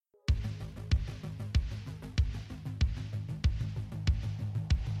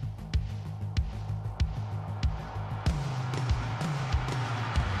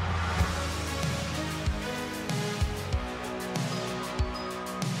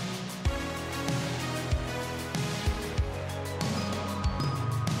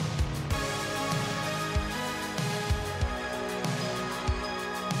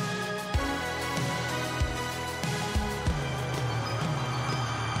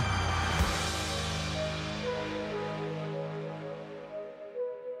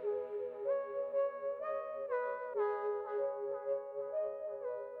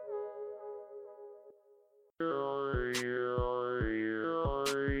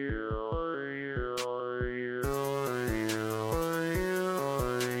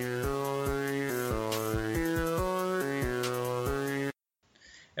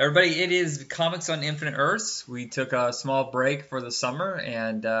Everybody, it is Comics on Infinite Earths. We took a small break for the summer,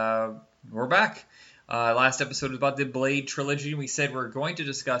 and we're back. Last episode was about the Blade trilogy. We said we're going to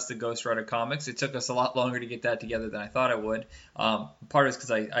discuss the Ghost Rider comics. It took us a lot longer to get that together than I thought it would. Part is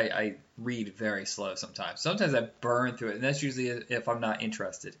because I read very slow sometimes. Sometimes I burn through it, and that's usually if I'm not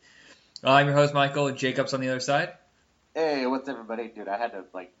interested. I'm your host, Michael. Jacob's on the other side. Hey, what's everybody? Dude, I had to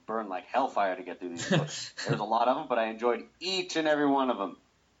burn like hellfire to get through these books. There's a lot of them, but I enjoyed each and every one of them.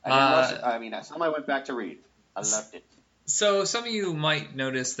 I didn't rush it. I mean, some I went back to read. I loved it. So some of you might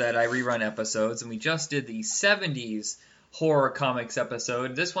notice that I rerun episodes, and we just did the 70s horror comics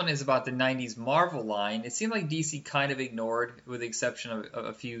episode. This one is about the 90s Marvel line. It seemed like DC kind of ignored, with the exception of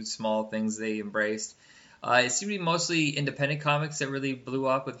a few small things they embraced. It seemed to be mostly independent comics that really blew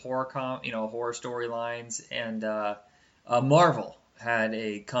up with horror storylines, and Marvel had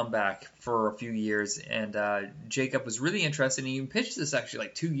a comeback for a few years, and Jacob was really interested, and he even pitched this actually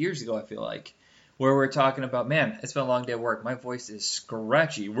like 2 years ago, I feel like, where we're talking about, man, it's been a long day of work. My voice is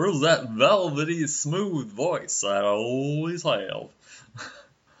scratchy. Where's that velvety, smooth voice I always have?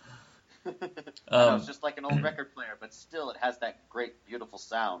 It's just like an old record player, but still it has that great, beautiful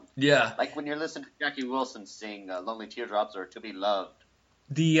sound. Yeah. Like when you're listening to Jackie Wilson sing Lonely Teardrops or To Be Loved.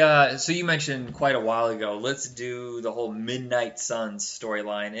 So you mentioned quite a while ago, let's do the whole Midnight Suns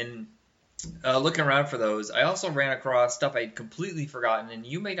storyline. And looking around for those, I also ran across stuff I'd completely forgotten, and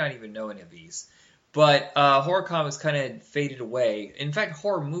you may not even know any of these. But horror comics kind of faded away. In fact,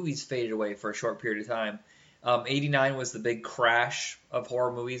 horror movies faded away for a short period of time. 89 was the big crash of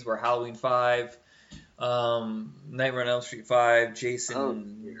horror movies where Halloween 5, Nightmare on Elm Street 5,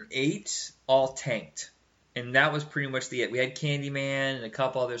 Jason 8 all tanked. And that was pretty much it. We had Candyman and a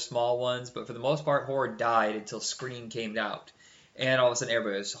couple other small ones, but for the most part, horror died until Scream came out. And all of a sudden,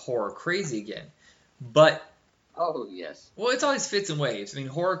 everybody was horror crazy again. But oh, yes. Well, it's always fits and waves. I mean,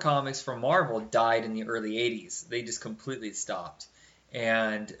 horror comics from Marvel died in the early 80s. They just completely stopped.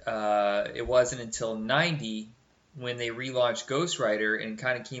 And it wasn't until 90 when they relaunched Ghost Rider and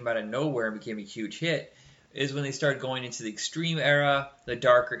kind of came out of nowhere and became a huge hit, is when they started going into the extreme era, the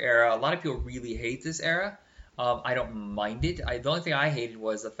darker era. A lot of people really hate this era. I don't mind it. The only thing I hated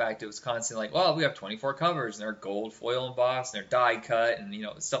was the fact it was constantly like, well, we have 24 covers, and they're gold foil embossed, and they're die cut, and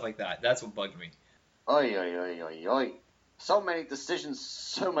stuff like that. That's what bugged me. Oy, oy, oy, oy, oy. So many decisions,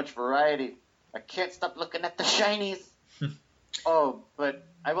 so much variety. I can't stop looking at the shinies. Oh, but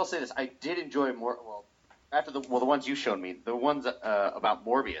I will say this. I did enjoy more, after the ones you showed me, the ones about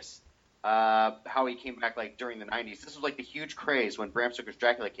Morbius, how he came back during the 90s. This was the huge craze when Bram Stoker's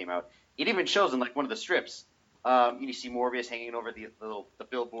Dracula came out. It even shows in one of the strips. You see Morbius hanging over the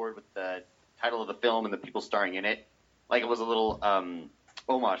billboard with the title of the film and the people starring in it. It was a little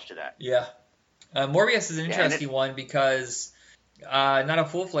homage to that. Yeah. Morbius is an interesting one because not a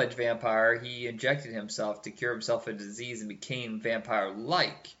full-fledged vampire. He injected himself to cure himself of a disease and became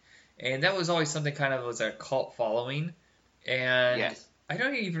vampire-like. And that was always something kind of was a cult following. And yes. I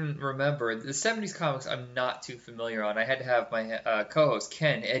don't even remember. The 70s comics I'm not too familiar on. I had to have my co-host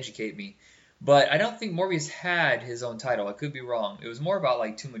Ken educate me. But I don't think Morbius had his own title. I could be wrong. It was more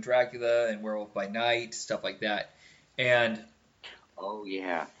about Tomb of Dracula and Werewolf by Night, stuff like that. And oh,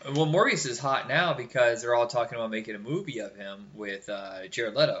 yeah. Well, Morbius is hot now because they're all talking about making a movie of him with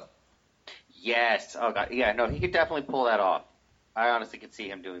Jared Leto. Yes. Oh, God. Yeah, no, he could definitely pull that off. I honestly could see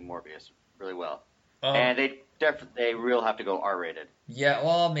him doing Morbius really well. And they real have to go R-rated. Yeah,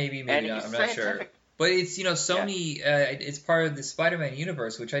 well, maybe not. I'm not sure. But it's, Sony, it's part of the Spider-Man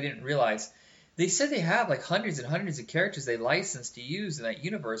universe, which I didn't realize. They said they have hundreds and hundreds of characters they licensed to use in that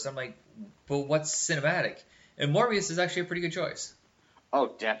universe. I'm like, but what's cinematic? And Morbius is actually a pretty good choice.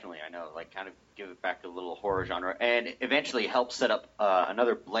 Oh, definitely. I know. Kind of give it back to the little horror genre. And eventually help set up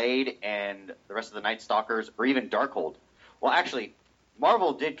another Blade and the rest of the Night Stalkers, or even Darkhold. Well, actually,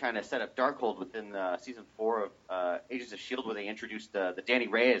 Marvel did kind of set up Darkhold within Season 4 of Agents of S.H.I.E.L.D. where they introduced the Danny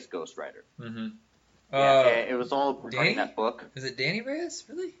Reyes Ghost Rider. Mm-hmm. Yeah, it was all regarding that book. Is it Danny Reyes?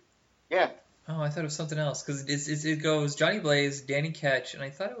 Really? Yeah. Oh, I thought it was something else. Because it goes Johnny Blaze, Danny Ketch, and I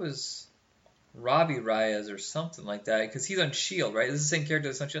thought it was Robbie Reyes or something like that. Because he's on S.H.I.E.L.D., right? This is the same character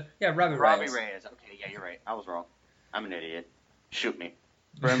that's on S.H.I.E.L.D.? Yeah, Robbie Reyes. Robbie Reyes. Okay, yeah, you're right. I was wrong. I'm an idiot. Shoot me.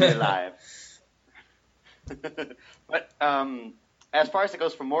 Burn me alive. But as far as it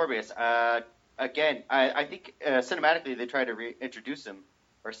goes for Morbius, again, I think cinematically they tried to reintroduce him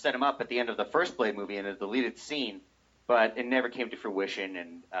or set him up at the end of the first Blade movie in a deleted scene, but it never came to fruition,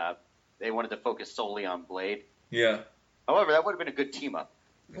 and they wanted to focus solely on Blade. Yeah. However, that would have been a good team-up.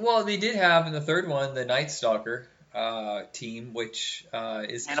 Well, they did have in the third one the Night Stalker, team, which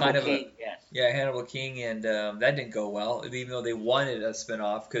is Hannibal kind of King, yes. Hannibal King, and that didn't go well, even though they wanted a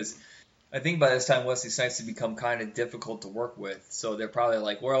spinoff, because I think by this time Wesley Snipes had become kind of difficult to work with, so they're probably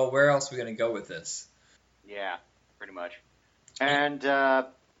like, well, where else are we going to go with this? Yeah, pretty much. And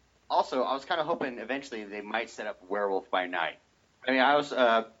also, I was kind of hoping eventually they might set up Werewolf by Night. I mean, I was,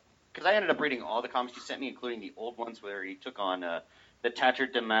 because I ended up reading all the comics you sent me, including the old ones where he took on the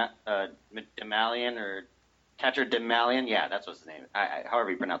Demalion, or Demalion. Yeah, that's what's his name.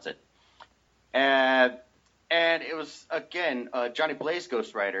 However you pronounce it. And it was, again, Johnny Blaze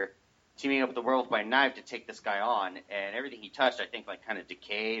Ghost Rider teaming up with the Werewolf by Night to take this guy on, and everything he touched, I think, like, kind of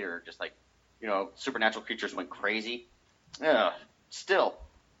decayed, or just, like, supernatural creatures went crazy. Still,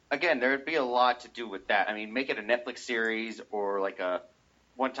 again, there would be a lot to do with that. I mean, make it a Netflix series, or like a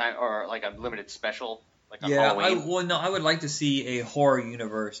one-time, or like a limited special, like on Halloween. I would like to see a horror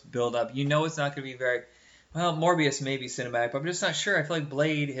universe build up. It's not going to be very well. Morbius may be cinematic, but I'm just not sure. I feel like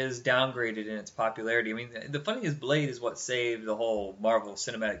Blade has downgraded in its popularity. I mean, the funny is, Blade is what saved the whole Marvel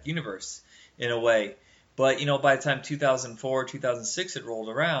Cinematic Universe in a way. But by the time 2004, 2006 had rolled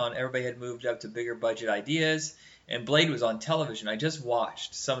around, everybody had moved up to bigger budget ideas, and Blade was on television. I just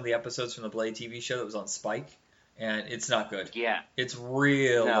watched some of the episodes from the Blade TV show that was on Spike, and it's not good. Yeah, it's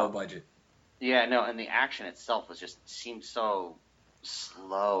real low budget. Yeah, no, and the action itself seemed so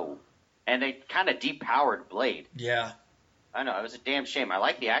slow. And they kind of depowered Blade. Yeah. I know, it was a damn shame. I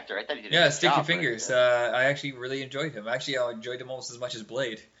like the actor. I thought he did a good job. Yeah, Stick Your Fingers. I actually really enjoyed him. Actually, I enjoyed him almost as much as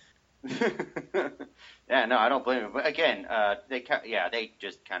Blade. Yeah, no, I don't blame him. But again, they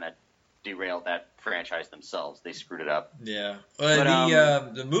just kind of derailed that franchise themselves. They screwed it up. Yeah.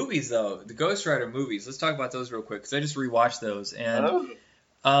 The movies, though, the Ghost Rider movies, let's talk about those real quick, because I just rewatched those, and...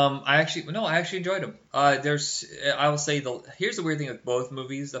 I actually enjoyed them. I will say, here's the weird thing with both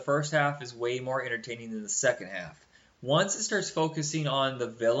movies. The first half is way more entertaining than the second half. Once it starts focusing on the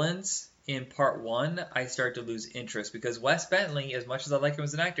villains in part one, I start to lose interest, because Wes Bentley, as much as I like him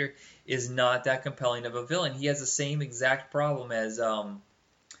as an actor, is not that compelling of a villain. He has the same exact problem as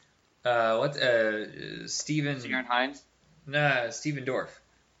Steven Hines? Nah, Steven Dorff.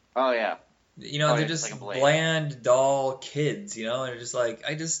 Oh yeah. They're just like bland, dull kids, and just like,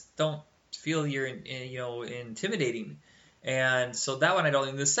 I just don't feel you're, intimidating. And so that one I don't.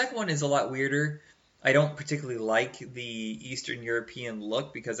 And the second one is a lot weirder. I don't particularly like the Eastern European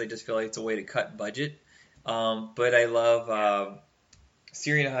look, because I just feel like it's a way to cut budget. But I love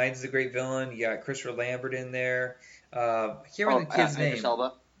Syrian Hines is a great villain. You got Christopher Lambert in there. I can't remember the kid's name. Idris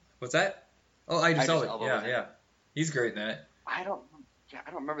Elba. What's that? Oh, Idris Elba. Yeah. He's great in that. I don't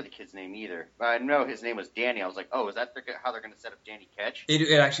remember the kid's name either. But I know his name was Danny. I was like, oh, is that how they're going to set up Danny Ketch?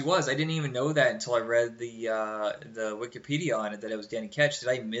 It actually was. I didn't even know that until I read the Wikipedia on it, that it was Danny Ketch. Did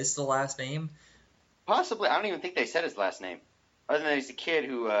I miss the last name? Possibly. I don't even think they said his last name. Other than he's a kid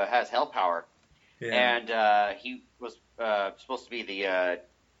who has hell power. Yeah. And he was supposed to be the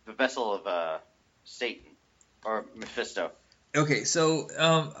vessel of Satan, or Mephisto. Okay, so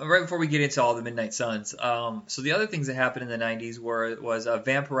right before we get into all the Midnight Suns, so the other things that happened in the 90s was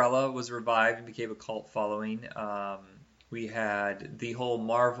Vampirella was revived and became a cult following. We had the whole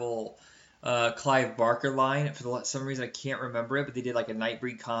Marvel Clive Barker line. For some reason, I can't remember it, but they did like a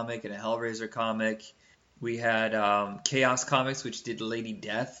Nightbreed comic and a Hellraiser comic. We had Chaos Comics, which did Lady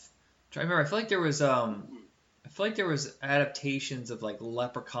Death. I remember. I feel like there was adaptations of like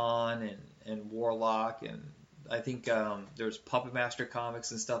Leprechaun and Warlock, and I think there was Puppet Master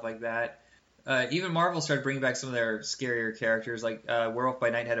comics and stuff like that. Even Marvel started bringing back some of their scarier characters, like Werewolf by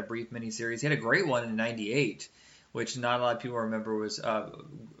Night had a brief miniseries. He had a great one in '98, which not a lot of people remember was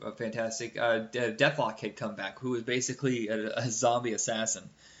fantastic. Deathlock had come back, who was basically a zombie assassin.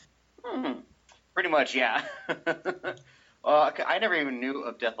 Pretty much, yeah. I never even knew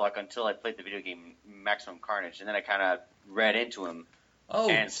of Deathlock until I played the video game Maximum Carnage, and then I kind of read into him.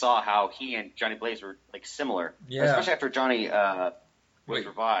 And saw how he and Johnny Blaze were like similar, especially after Johnny was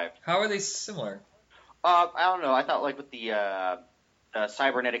revived. How are they similar? I don't know. I thought like with the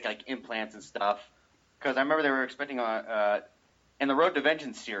cybernetic like implants and stuff, because I remember they were expecting in the Road to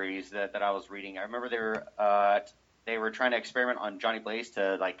Vengeance series that I was reading. I remember they were trying to experiment on Johnny Blaze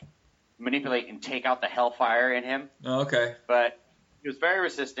to like manipulate and take out the hellfire in him. Oh, okay. But he was very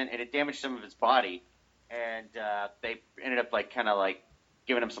resistant, and it damaged some of his body, and they ended up like kind of like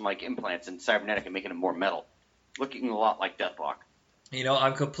giving him some like implants and cybernetic and making him more metal, looking a lot like Deathlock.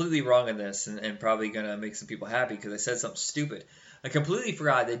 I'm completely wrong in this, and probably gonna make some people happy because I said something stupid. I completely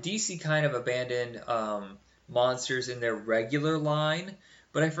forgot that DC kind of abandoned monsters in their regular line,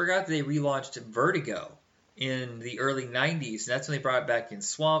 but I forgot that they relaunched Vertigo, in the early 90s. That's when they brought back in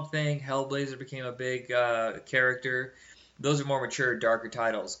Swamp Thing. Hellblazer became a big character. Those are more mature, darker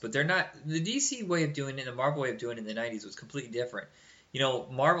titles. But they're not. The DC way of doing it and the Marvel way of doing it in the 90s was completely different.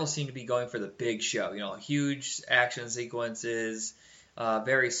 Marvel seemed to be going for the big show. Huge action sequences,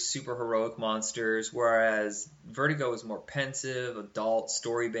 very super heroic monsters, whereas Vertigo was more pensive, adult,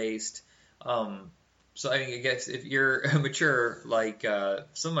 story based. So I guess if you're mature, like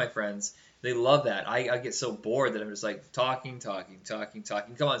some of my friends, they love that. I get so bored that I'm just like talking.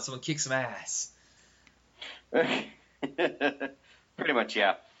 Come on, someone kick some ass. Pretty much,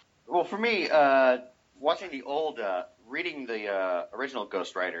 yeah. Well, for me, watching the old, reading the original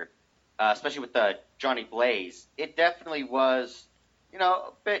Ghost Rider, especially with Johnny Blaze, it definitely was, a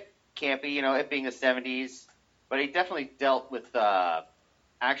bit campy, it being the 70s, but he definitely dealt with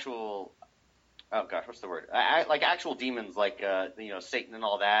actual, oh gosh, what's the word? Like actual demons, like Satan and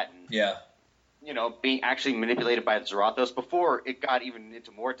all that, and Yeah. Being actually manipulated by the Zarathos before it got even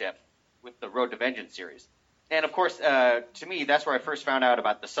into more depth with the Road to Vengeance series. And of course, to me, that's where I first found out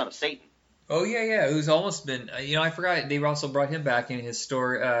about the Son of Satan. Oh yeah. Who's almost been. I forgot they also brought him back in his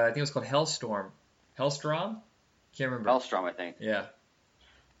story. I think it was called Hellstrom. Hellstrom? Can't remember. Hellstrom, I think. Yeah.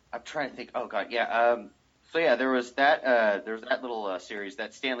 I'm trying to think. Oh god, yeah. So yeah, there was that. There was that little series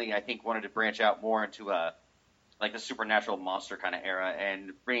that Stanley, I think, wanted to branch out more into like the supernatural monster kind of era,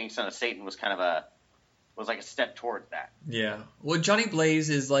 and bringing Son of Satan was kind of was like a step towards that. Yeah. Well, Johnny Blaze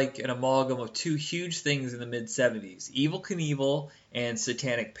is like an amalgam of two huge things in the mid-70s. Evel Knievel and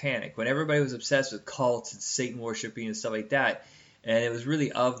Satanic Panic. When everybody was obsessed with cults and Satan worshiping and stuff like that. And it was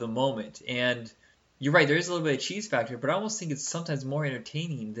really of the moment. And you're right, there is a little bit of cheese factor, but I almost think it's sometimes more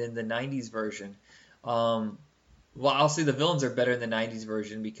entertaining than the 90s version. Well, I'll say the villains are better in the 90s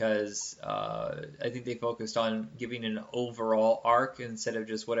version because I think they focused on giving an overall arc instead of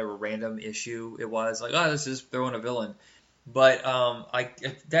just whatever random issue it was. Like, let's just throw in a villain. But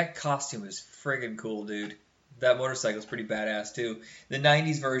that costume is friggin' cool, dude. That motorcycle's pretty badass, too. The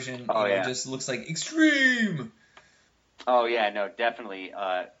 90s version just looks like extreme. Oh, yeah, no, definitely.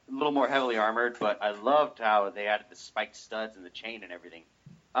 A little more heavily armored, but I loved how they added the spiked studs and the chain and everything.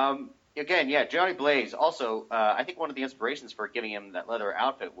 Again, yeah, Johnny Blaze. Also, I think one of the inspirations for giving him that leather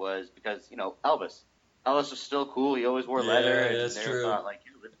outfit was because, Elvis. Elvis was still cool. He always wore leather. Yeah, and that's they true. Thought, like,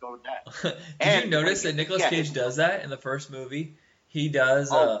 let's go with that. Did you notice that Nicolas Cage does that in the first movie? He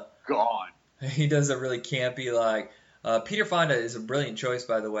does. Oh, God. He does a really campy, like... Peter Fonda is a brilliant choice,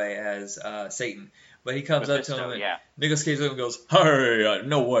 by the way, as Satan. But he comes up to him and Nicolas Cage goes, "Hey,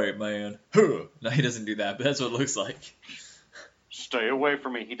 no way, man." No, he doesn't do that, but that's what it looks like. Stay away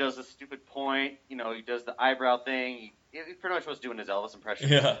from me. He does the stupid point. He does the eyebrow thing. He pretty much was doing his Elvis impression.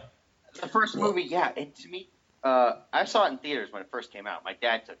 Yeah. The first movie, to me, I saw it in theaters when it first came out. My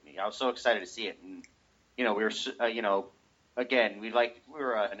dad took me. I was so excited to see it. And, we were, again, we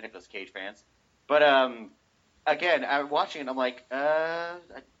were Nicolas Cage fans. But, again, I'm watching it, I'm like,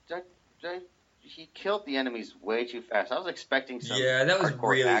 he killed the enemies way too fast. I was expecting some. Yeah, that was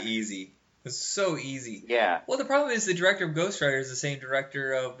really action. easy. It was so easy. Yeah. Well, the problem is the director of Ghost Rider is the same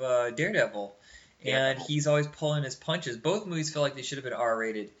director of Daredevil, and he's always pulling his punches. Both movies feel like they should have been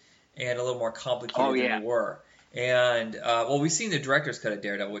R-rated and a little more complicated than they were. And we've seen the director's cut of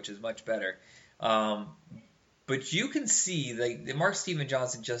Daredevil, which is much better. But you can see the Mark Steven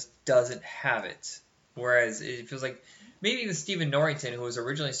Johnson just doesn't have it. Whereas it feels like maybe even Stephen Norrington, who was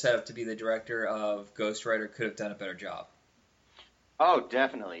originally set up to be the director of Ghost Rider, could have done a better job. Oh,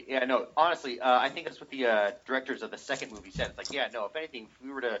 definitely. Yeah, no, honestly, I think that's what the directors of the second movie said. It's like, yeah, no, if anything, if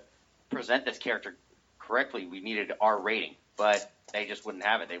we were to present this character correctly, we needed R rating. But they just wouldn't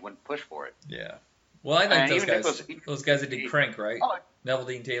have it. They wouldn't push for it. Yeah. Well, I like those guys that did Crank, right? Oh, Neville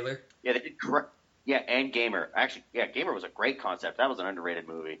Dean Taylor. Yeah, they did Crank. Yeah, and Gamer. Actually, yeah, Gamer was a great concept. That was an underrated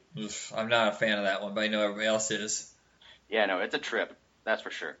movie. Oof, I'm not a fan of that one, but I know everybody else is. Yeah, no, it's a trip. That's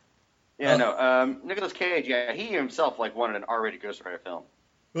for sure. Yeah, Nicolas Cage, he himself wanted an R-rated Ghost Rider film.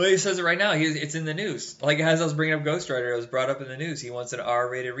 Well, he says it right now. It's in the news. Like, as I was bringing up Ghost Rider, it was brought up in the news. He wants an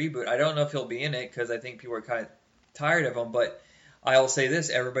R-rated reboot. I don't know if he'll be in it because I think people are kind of tired of him, but I'll say this.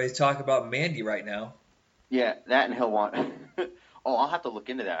 Everybody's talking about Mandy right now. Yeah, that and he'll want... Oh, I'll have to look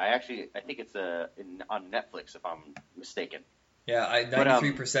into that. I think it's on Netflix, if I'm mistaken. Yeah,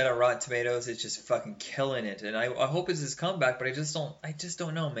 93% on Rotten Tomatoes. It's just fucking killing it, and I hope it's his comeback, but I just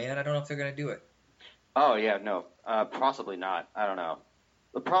don't know, man. I don't know if they're gonna do it. Oh yeah, no, possibly not. I don't know.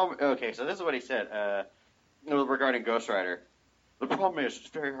 The problem. Okay, so this is what he said regarding Ghost Rider. The problem is it's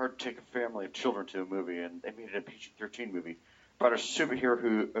very hard to take a family of children to a movie, and they made it a PG-13 movie about a superhero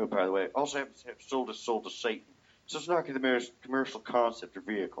who, oh, by the way, also happens to have sold his soul to Satan. So it's not the commercial concept or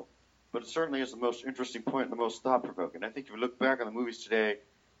vehicle. but it certainly is the most interesting point and the most thought-provoking. I think if you look back on the movies today,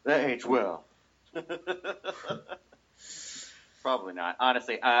 that aged well. Probably not.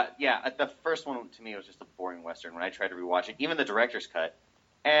 Honestly, the first one to me was just a boring Western when I tried to rewatch it, even the director's cut.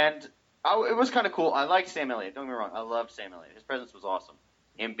 And it was kind of cool. I liked Sam Elliott. Don't get me wrong. I loved Sam Elliott. His presence was awesome.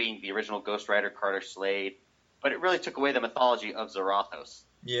 Him being the original Ghost Rider, Carter Slade. But it really took away the mythology of Zarathos.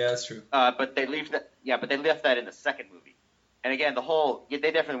 Yeah, that's true. But they left that. Yeah, but they left that in the second movie. And again, they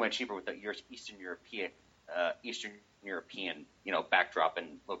definitely went cheaper with the Eastern European, backdrop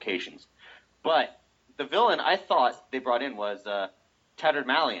and locations. But the villain I thought they brought in was Tattered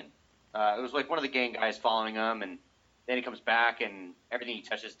Malian. It was like one of the gang guys following him, and then he comes back, and everything he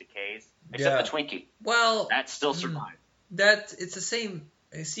touches decays, except the Twinkie. Well, that still survived. It's the same.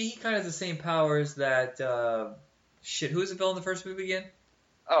 See, he kind of has the same powers that. Who was the villain in the first movie again?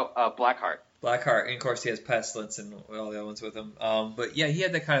 Blackheart. Blackheart, and of course he has Pestilence and all the other ones with him. But yeah, he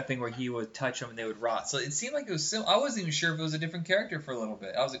had that kind of thing where he would touch them and they would rot. So it seemed like it was I wasn't even sure if it was a different character for a little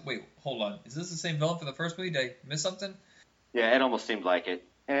bit. I was like, wait, hold on, is this the same villain for the first movie? Did I miss something? Yeah, it almost seemed like it.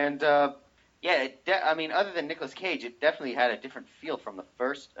 And other than Nicolas Cage, it definitely had a different feel from the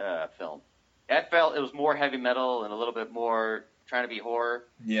first film. I felt it was more heavy metal and a little bit more trying to be horror.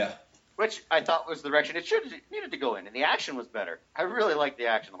 Yeah. Which I thought was the direction it needed to go in, and the action was better. I really liked the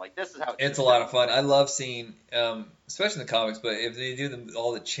action. I'm like, this is how it's a lot of fun. I love seeing, especially in the comics, but if they do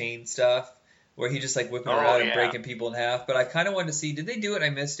all the chain stuff, where he just like whipping around and breaking people in half. But I kind of wanted to see, did they do it? I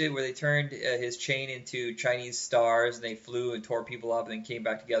missed it, where they turned his chain into Chinese stars and they flew and tore people up and then came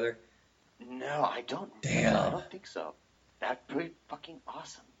back together. No, I don't. Damn. I don't think so. That'd be fucking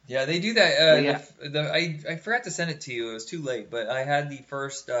awesome. Yeah, they do that. I forgot to send it to you. It was too late, but I had the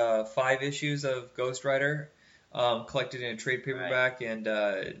first 5 issues of Ghost Rider collected in a trade paperback, and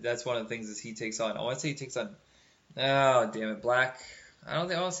that's one of the things that he takes on. I want to say he takes on. Oh, damn it, Black. I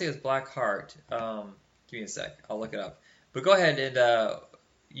want to say it's Black Heart. Give me a sec. I'll look it up. But go ahead and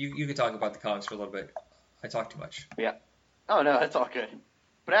you can talk about the comics for a little bit. I talk too much. Yeah. Oh no, that's all good.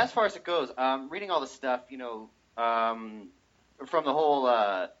 But as far as it goes, reading all the stuff, from the whole,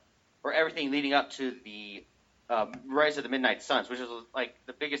 or everything leading up to the Rise of the Midnight Suns, which is like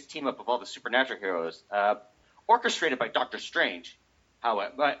the biggest team up of all the supernatural heroes, orchestrated by Doctor Strange,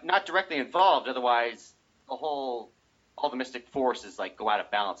 however, but not directly involved. Otherwise, all the Mystic forces like go out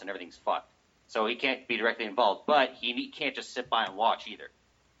of balance and everything's fucked. So he can't be directly involved, but he can't just sit by and watch either.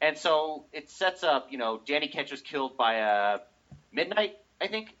 And so it sets up, Danny Ketch was killed by Midnight, I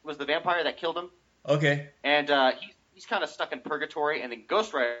think, was the vampire that killed him. Okay. And he's kind of stuck in purgatory, and then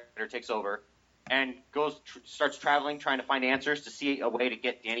Ghost Rider takes over and starts traveling, trying to find answers to see a way to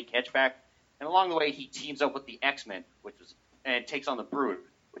get Danny Ketch back. And along the way, he teams up with the X-Men, and takes on the Brood,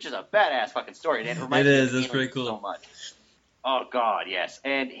 which is a badass fucking story. And it is. That's pretty cool. So much. Oh God, yes.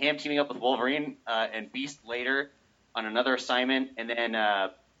 And him teaming up with Wolverine and Beast later on another assignment, and then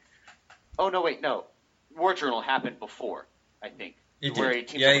War Journal happened before, I think. It where did.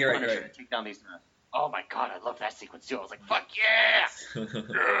 he teams up with you're Punisher right. to take down these. Oh my God, I love that sequence too. I was like, fuck yeah,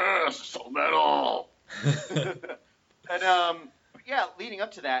 yes, so metal. And leading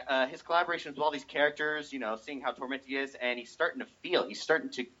up to that, his collaborations with all these characters, seeing how tormented he is, and he's starting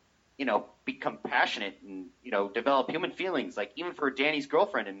to be compassionate and develop human feelings, like even for Danny's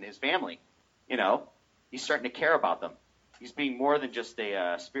girlfriend and his family. He's starting to care about them. He's being more than just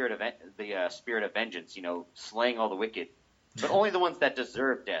a spirit of vengeance, slaying all the wicked, but only the ones that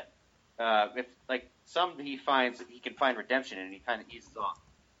deserve death. If like some he finds that he can find redemption in, and he kind of eases off.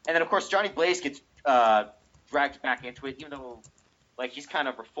 And then of course Johnny Blaze gets dragged back into it, even though like he's kind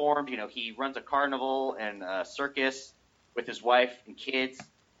of reformed. He runs a carnival and a circus with his wife and kids,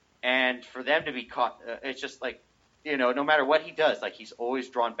 and for them to be caught, it's just like no matter what he does, like he's always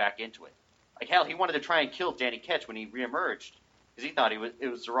drawn back into it. Like hell, he wanted to try and kill Danny Ketch when he reemerged because he thought it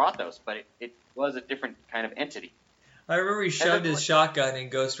was Zarathos, but it was a different kind of entity. I remember he shoved his shotgun in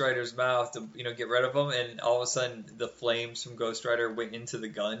Ghost Rider's mouth to get rid of him, and all of a sudden the flames from Ghost Rider went into the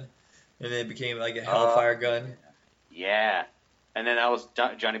gun, and then it became like a Hellfire gun. Yeah, and then that was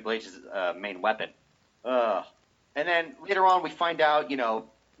Johnny Blaze's main weapon. And then later on we find out,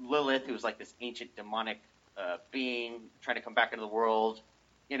 Lilith, who's like this ancient demonic being trying to come back into the world,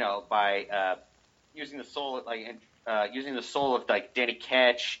 by using the soul of like Danny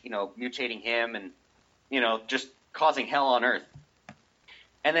Ketch, mutating him and just causing hell on Earth.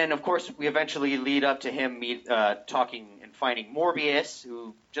 And then, of course, we eventually lead up to him talking and finding Morbius,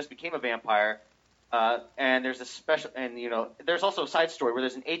 who just became a vampire. And there's there's also a side story where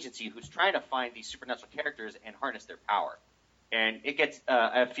there's an agency who's trying to find these supernatural characters and harness their power. And it gets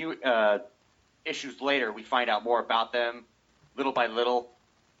a few issues later, we find out more about them, little by little.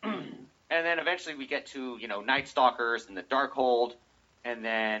 And then eventually we get to, Night Stalkers and the Darkhold, and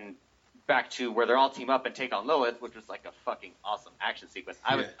then back to where they're all team up and take on Lilith, which was like a fucking awesome action sequence.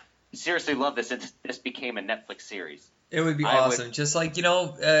 I would seriously love this if this became a Netflix series. It would be awesome. Just like,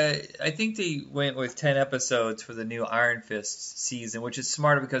 I think they went with 10 episodes for the new Iron Fist season, which is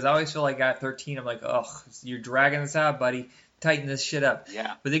smarter because I always feel like at 13, I'm like, ugh, you're dragging this out, buddy. Tighten this shit up.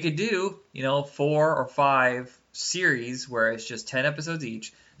 Yeah. But they could do, 4 or 5 series where it's just 10 episodes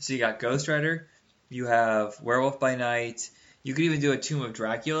each. So you got Ghost Rider, you have Werewolf by Night, you could even do a Tomb of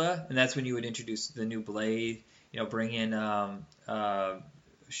Dracula, and that's when you would introduce the new Blade, bring in, why am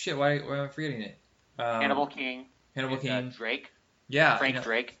I forgetting it? Hannibal King. Drake. Yeah. Frank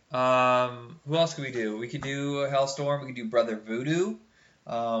Drake. Who else could we do? We could do Hellstorm, we could do Brother Voodoo,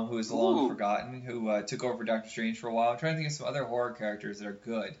 who is long forgotten, who took over Doctor Strange for a while. I'm trying to think of some other horror characters that are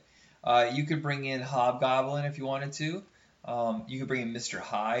good. You could bring in Hobgoblin if you wanted to. You could bring in Mr.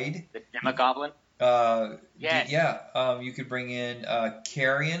 Hyde. The Demogoblin? Yes. Yeah. You could bring in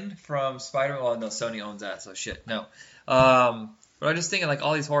Carrion from Spider-Man. Well, no, Sony owns that, so shit. No. But I'm just thinking, like,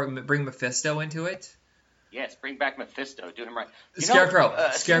 all these horror... Bring Mephisto into it. Yes, bring back Mephisto. Do him right.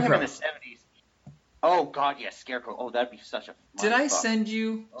 Scarecrow. Scarecrow. In the 70s. Oh, God, yes, Scarecrow. Oh, that'd be such a... Did I send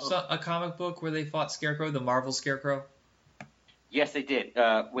you a comic book where they fought Scarecrow, the Marvel Scarecrow? Yes, they did,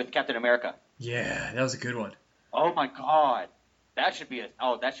 with Captain America. Yeah, that was a good one. Oh, my God. That should be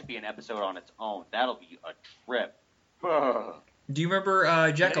an episode on its own. That'll be a trip. Do you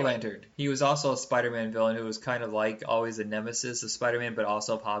remember Jack-O-Lantern? He was also a Spider-Man villain who was kind of like always a nemesis of Spider-Man, but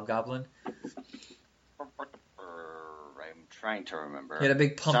also Hobgoblin. I'm trying to remember. He had a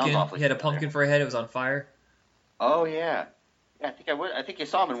big pumpkin. He had a pumpkin for a head. It was on fire. Oh, yeah. Yeah, I think you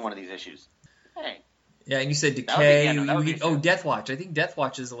saw him in one of these issues. Hey. Yeah, and you said Decay. Death Watch. I think Death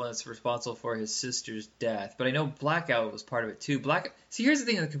Watch is the one that's responsible for his sister's death. But I know Blackout was part of it, too. See, here's the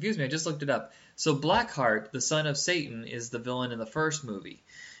thing that confused me. I just looked it up. So Blackheart, the son of Satan, is the villain in the first movie.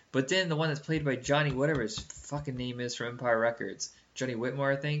 But then the one that's played by Johnny, whatever his fucking name is from Empire Records, Johnny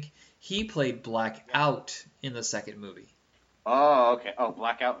Whitmore, I think, he played Blackout in the second movie. Oh, okay. Oh,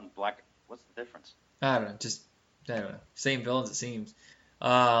 Blackout and Black... What's the difference? I don't know. Same villains, it seems.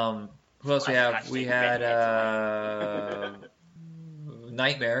 Who else we have? We had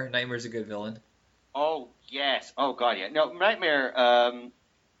Nightmare. Nightmare's a good villain. Oh, yes. Oh, God, yeah. No, Nightmare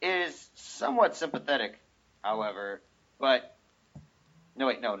is somewhat sympathetic, however, but... No,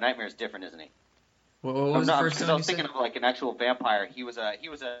 wait, no. Nightmare's different, isn't he? What was the first one I was thinking of, like, an actual vampire. He was an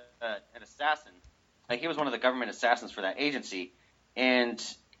assassin. Like, he was one of the government assassins for that agency, and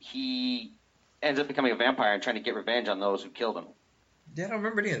he ends up becoming a vampire and trying to get revenge on those who killed him. Yeah, I don't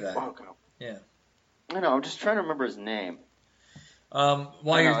remember any of that. Oh, God. Yeah. I know, I'm just trying to remember his name.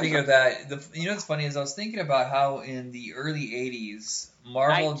 While you're thinking of that, what's funny is I was thinking about how in the early 80s,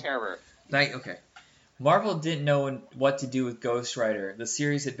 Marvel... Night Terror. Okay. Marvel didn't know what to do with Ghost Rider. The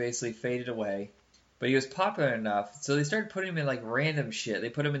series had basically faded away, but he was popular enough, so they started putting him in, like, random shit. They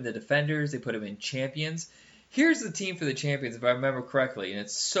put him in the Defenders, they put him in Champions. Here's the team for the Champions, if I remember correctly, and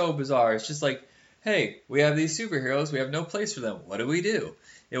it's so bizarre. It's just like, hey, we have these superheroes, we have no place for them. What do we do?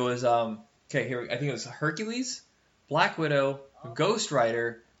 It was, I think it was Hercules, Black Widow, Ghost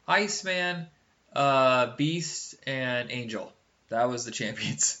Rider, Iceman, Beast, and Angel. That was the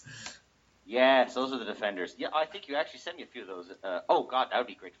Champions. Yes, those are the Defenders. Yeah, I think you actually sent me a few of those. Oh, God, that would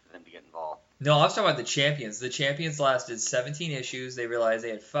be great for them to get involved. No, I was talking about the Champions. The Champions lasted 17 issues. They realized they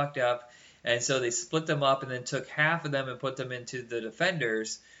had fucked up, and so they split them up and then took half of them and put them into the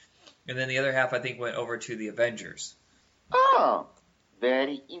Defenders, and then the other half, I think, went over to the Avengers. Oh,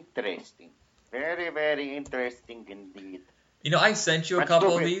 very interesting. Very, very interesting indeed. I sent you a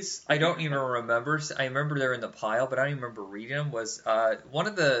couple of these. I don't even remember. I remember they're in the pile, but I don't even remember reading them. Was one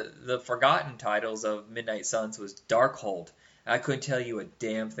of the forgotten titles of Midnight Suns was Darkhold. I couldn't tell you a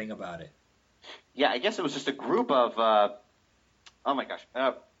damn thing about it. Yeah, I guess it was just a group of, oh my gosh,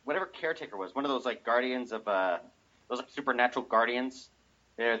 whatever Caretaker was. One of those, like, guardians of, those, like, supernatural guardians.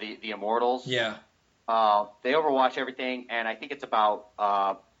 They're the Immortals. Yeah. They overwatch everything, and I think it's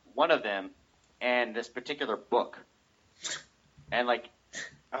about one of them and this particular book. And, like,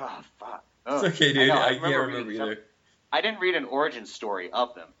 oh, fuck. It's okay, dude. I can't remember either. I didn't read an origin story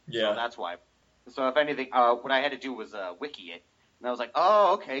of them. Yeah. So that's why. So, if anything, what I had to do was wiki it. And I was like,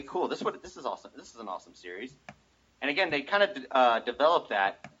 oh, okay, cool. This is awesome. This is an awesome series. And, again, they kind of developed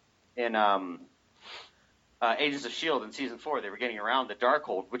that in Agents of S.H.I.E.L.D. in Season 4. They were getting around the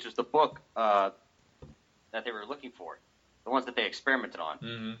Darkhold, which is the book that they were looking for. The ones that they experimented on.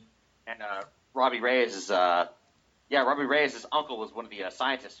 Mm-hmm. And Robbie Reyes' uncle was one of the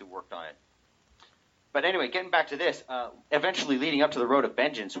scientists who worked on it. But anyway, getting back to this, eventually leading up to the Road of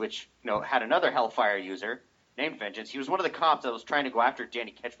Vengeance, which had another Hellfire user named Vengeance. He was one of the cops that was trying to go after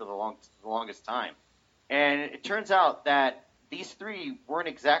Danny Ketch for the longest time, and it turns out that these three weren't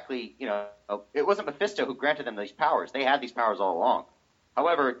exactly, it wasn't Mephisto who granted them these powers. They had these powers all along.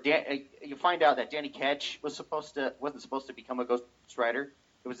 However, you find out that Danny Ketch wasn't supposed to become a Ghost Rider.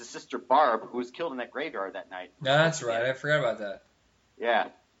 It was his sister Barb who was killed in that graveyard that night. That's right. I forgot about that. Yeah.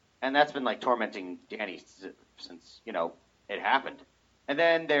 And that's been like tormenting Danny since, it happened. And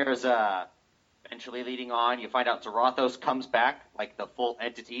then there's eventually leading on, you find out Zarathos comes back, like the full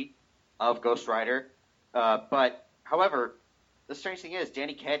entity of Ghost Rider. But, however, the strange thing is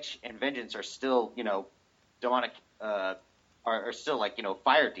Danny Ketch and Vengeance are still, demonic, are still like,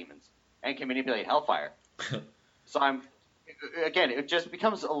 fire demons and can manipulate Hellfire. So it just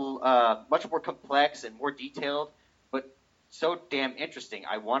becomes much more complex and more detailed, but so damn interesting.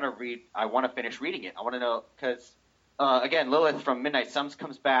 I want to finish reading it. I want to know, because, again, Lilith from Midnight Suns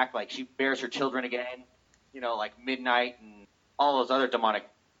comes back, like, she bears her children again, like Midnight and all those other demonic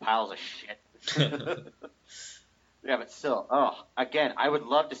piles of shit. Yeah, but still, again, I would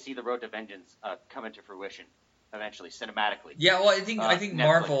love to see the Road to Vengeance come into fruition eventually, cinematically. Yeah, well, I think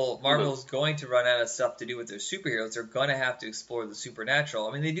Marvel's going to run out of stuff to do with their superheroes. They're going to have to explore the supernatural.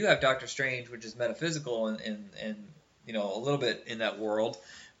 I mean, they do have Doctor Strange, which is metaphysical and a little bit in that world,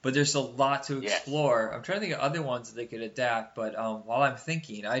 but there's a lot to explore. Yes. I'm trying to think of other ones that they could adapt, but while I'm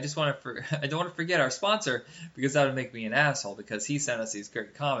thinking, I don't want to forget our sponsor, because that would make me an asshole, because he sent us these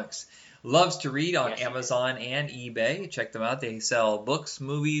great comics. Loves to Read on Amazon and eBay. Check them out. They sell books,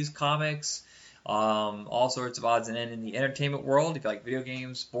 movies, comics, all sorts of odds and ends in the entertainment world. If you like video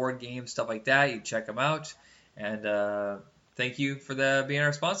games, board games, stuff like that, you check them out. And thank you for being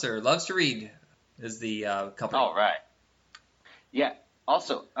our sponsor. Loves to Read is the company. All right. Yeah.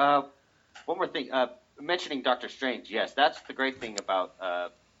 Also, one more thing. Mentioning Doctor Strange, yes, that's the great thing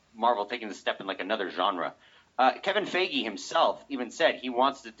about Marvel taking the step in like another genre. Kevin Feige himself even said he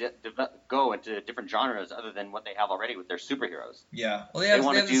wants to go into different genres other than what they have already with their superheroes. Yeah, well, they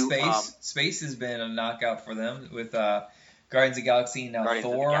have space. Space has been a knockout for them with Guardians of the Galaxy and now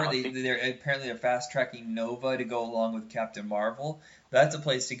Thor. They're fast tracking Nova to go along with Captain Marvel. That's a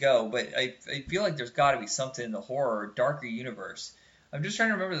place to go. But I feel like there's got to be something in the horror, darker universe. I'm just trying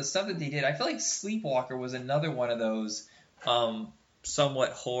to remember the stuff that they did. I feel like Sleepwalker was another one of those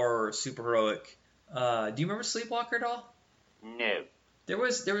somewhat horror superheroic. Do you remember Sleepwalker at all? No. There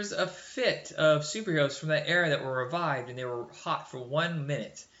was a fit of superheroes from that era that were revived, and they were hot for 1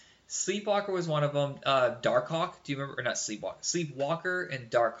 minute. Sleepwalker was one of them. Darkhawk, do you remember? Or not Sleepwalker. Sleepwalker and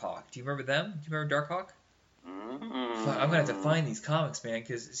Darkhawk. Do you remember them? Do you remember Darkhawk? Mm-hmm. I'm gonna have to find these comics, man,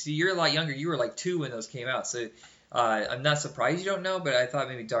 because see, you're a lot younger. You were like 2 when those came out, so I'm not surprised you don't know. But I thought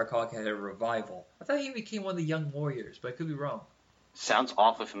maybe Darkhawk had a revival. I thought he became one of the Young Warriors, but I could be wrong. Sounds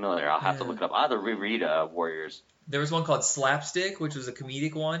awfully familiar. I'll have to look it up. I'll have to reread Warriors. There was one called Slapstick, which was a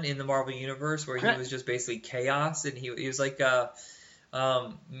comedic one in the Marvel Universe, where he was just basically chaos, and he was like Mr.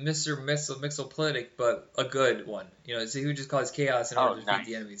 Mixolydic, but a good one. So he would just cause chaos in order to defeat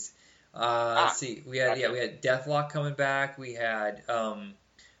the enemies. Let's see. We had Deathlock coming back. We had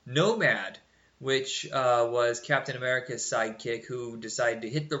Nomad, which was Captain America's sidekick who decided to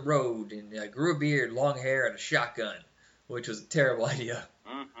hit the road and grew a beard, long hair, and a shotgun, which was a terrible idea.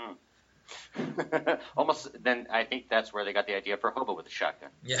 Mm-hmm. Almost. Then I think that's where they got the idea for Hobo with a shotgun.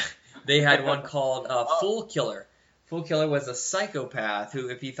 Yeah, they had one called Fool Killer. Fool Killer was a psychopath who,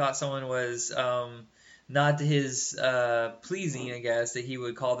 if he thought someone was not to his pleasing, I guess, that he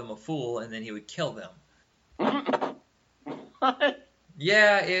would call them a fool and then he would kill them. What?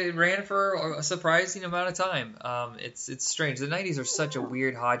 Yeah, it ran for a surprising amount of time. It's strange. The 90s are such a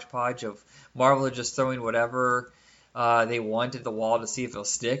weird hodgepodge of Marvel just throwing whatever they want at the wall to see if it'll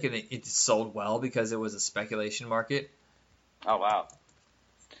stick, and it sold well because it was a speculation market. Oh, wow.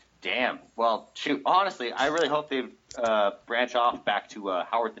 Damn. Well, shoot, honestly, I really hope they branch off back to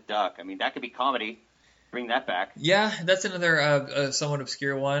Howard the Duck. I mean, that could be comedy. Bring that back. Yeah, that's another somewhat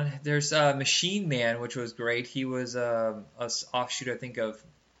obscure one. There's Machine Man, which was great. He was a offshoot, I think, of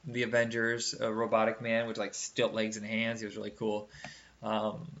the Avengers, Robotic Man, with like stilt legs and hands. He was really cool.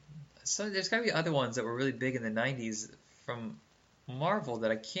 So there's got to be other ones that were really big in the 90s from Marvel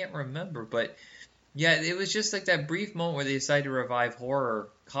that I can't remember. But yeah, it was just like that brief moment where they decided to revive horror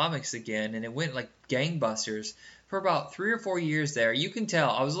comics again, and it went like gangbusters for about 3 or 4 years there. You can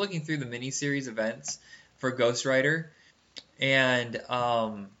tell. I was looking through the miniseries events for Ghost Rider, and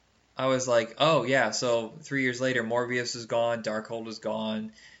I was like, oh yeah, so 3 years later, Morbius was gone, Darkhold was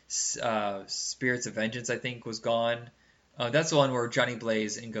gone, Spirits of Vengeance, I think, was gone. That's the one where Johnny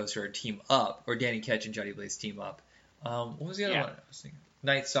Blaze and Ghost Rider team up, or Danny Ketch and Johnny Blaze team up. What was the other Yeah. one I was thinking?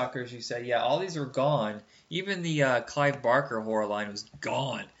 Night Stalkers, you said. Yeah, all these are gone. Even the Clive Barker horror line was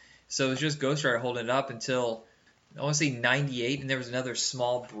gone. So it was just Ghost Rider holding it up until, I want to say 98, and there was another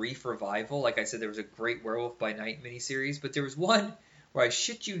small, brief revival. Like I said, there was a Great Werewolf by Night miniseries, but there was one where, I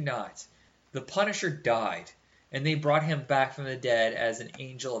shit you not, the Punisher died, and they brought him back from the dead as an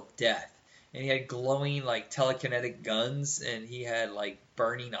angel of death. And he had glowing, like, telekinetic guns, and he had, like,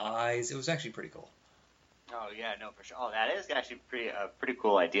 burning eyes. It was actually pretty cool. Oh yeah, no, for sure. Oh, that is actually pretty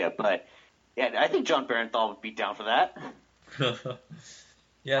cool idea. But yeah, I think John Barenthal would be down for that.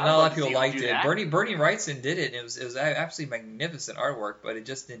 Yeah, I'd not a love lot of to people see him liked do it. that. Bernie Wrightson did it, and it was absolutely magnificent artwork, but it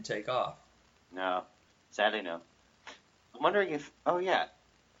just didn't take off. No, sadly no. I'm wondering if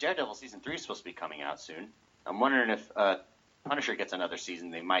Daredevil season 3 is supposed to be coming out soon. I'm wondering if Punisher gets another season,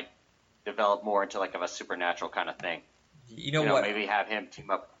 they might develop more into like a supernatural kind of thing. You know what? Maybe have him team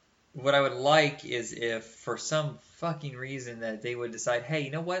up. What I would like is if, for some fucking reason, that they would decide, hey,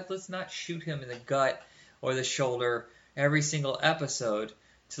 you know what? Let's not shoot him in the gut or the shoulder every single episode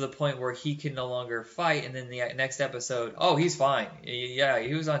to the point where he can no longer fight, and then the next episode, oh, he's fine. Yeah,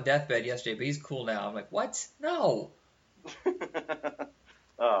 he was on deathbed yesterday, but he's cool now. I'm like, what? No.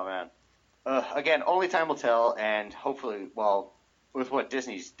 Oh man. Again, only time will tell, and hopefully, well, with what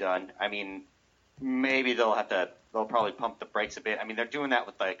Disney's done, I mean, maybe they'll probably pump the brakes a bit. I mean, they're doing that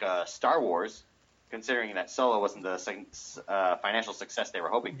with like Star Wars, considering that Solo wasn't the financial success they were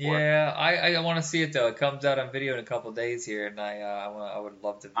hoping for. Yeah, I want to see it though. It comes out on video in a couple days here, and I would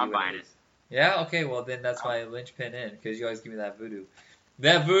love to view it. I'm buying it. Yeah, okay, well then that's my linchpin in, because you always give me that voodoo.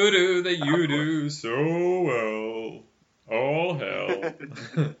 That voodoo that you do so well. Oh hell.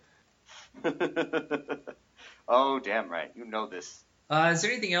 Oh, damn right. You know this. Is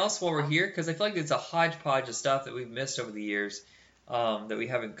there anything else while we're here? Because I feel like it's a hodgepodge of stuff that we've missed over the years that we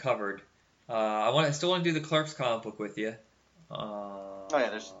haven't covered. I still want to do the Clerks comic book with you. Oh yeah,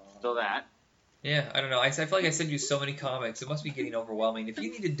 there's still that. Yeah, I don't know. I feel like I send you so many comics. It must be getting overwhelming. If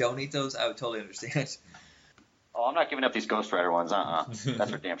you need to donate those, I would totally understand. Oh, I'm not giving up these Ghost Rider ones.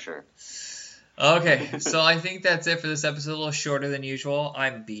 That's for damn sure. Okay, so I think that's it for this episode. A little shorter than usual.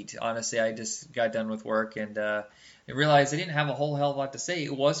 I'm beat. Honestly, I just got done with work and I realized I didn't have a whole hell of a lot to say.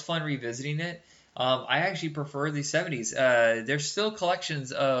 It was fun revisiting it. I actually prefer the 70s. There's still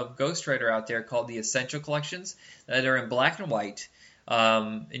collections of Ghost Rider out there called the Essential Collections that are in black and white.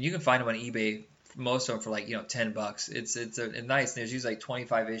 And you can find them on eBay, most of them for like, $10. It's nice. There's usually like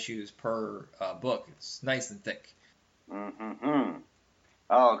 25 issues per book. It's nice and thick. Mm-hmm.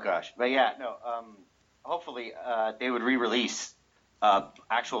 Oh gosh, but yeah, no. Hopefully, they would re-release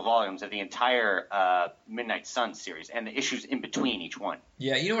actual volumes of the entire Midnight Sun series and the issues in between each one.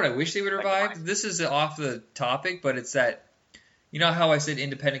 Yeah, you know what I wish they would revive? This is off the topic, but it's that, you know how I said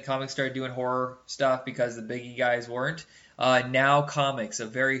independent comics started doing horror stuff because the biggie guys weren't? Now Comics, a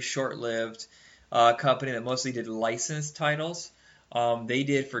very short-lived company that mostly did licensed titles. They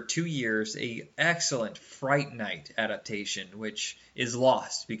did for 2 years a excellent Fright Night adaptation, which is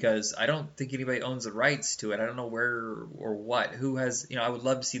lost because I don't think anybody owns the rights to it. I don't know where or what. Who has, I would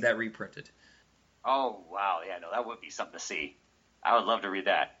love to see that reprinted. Oh, wow. Yeah, no, that would be something to see. I would love to read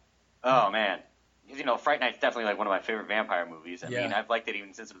that. Oh, man. Because, Fright Night's definitely like one of my favorite vampire movies. I mean, I've liked it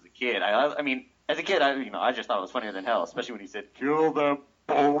even since I was a kid. I mean, as a kid, I just thought it was funnier than hell, especially when he said, "Kill them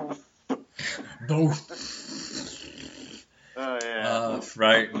both." Both. Oh, yeah.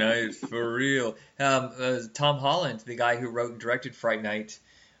 Fright Night, for real. Tom Holland, the guy who wrote and directed Fright Night,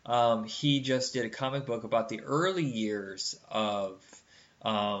 he just did a comic book about the early years of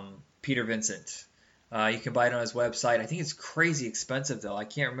Peter Vincent. You can buy it on his website. I think it's crazy expensive, though. I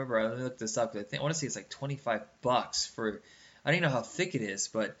can't remember. Let me look this up. I want to say it's like $25 for... I don't even know how thick it is,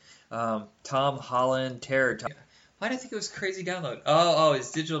 but Tom Holland, Terror... Why did I think it was crazy download? Oh,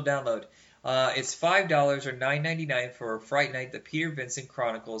 it's digital download. It's $5 or $9.99 for Fright Night, the Peter Vincent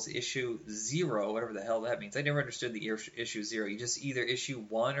Chronicles issue 0, whatever the hell that means. I never understood the issue 0. You just either issue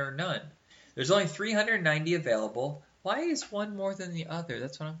 1 or none. There's only 390 available. Why is one more than the other?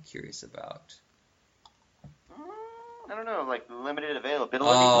 That's what I'm curious about. I don't know, like limited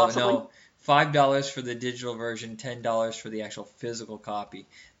availability Oh, possibly? no. $5 for the digital version, $10 for the actual physical copy.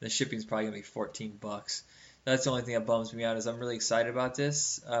 The shipping's probably going to be $14. That's the only thing that bums me out is I'm really excited about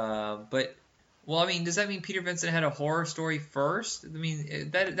this. But, well, I mean, does that mean Peter Vincent had a horror story first? I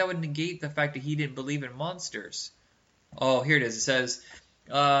mean, that would negate the fact that he didn't believe in monsters. Oh, here it is. It says,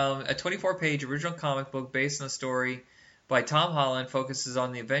 a 24-page original comic book based on the story by Tom Holland focuses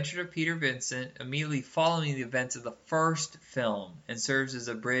on the adventure of Peter Vincent immediately following the events of the first film and serves as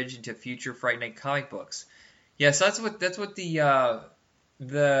a bridge into future Fright Night comic books. Yeah, so that's what the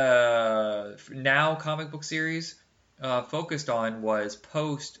Now comic book series focused on was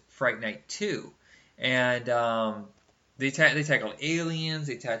post Fright Night 2, and they tackled aliens,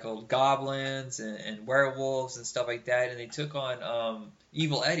 they tackled goblins and werewolves and stuff like that, and they took on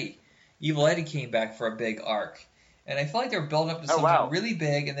Evil Eddie. Evil Eddie came back for a big arc, and I felt like they were building up to something really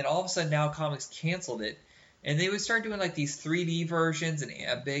big, and then all of a sudden Now Comics canceled it. And they would start doing like these 3D versions and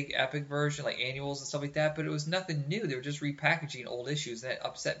a big epic version, like annuals and stuff like that, but it was nothing new. They were just repackaging old issues, and that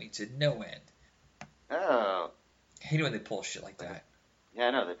upset me to no end. Oh. I hate it when they pull shit like that. Yeah, I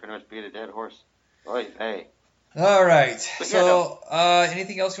know. They pretty much beat a dead horse. Oy, hey. All right. But so,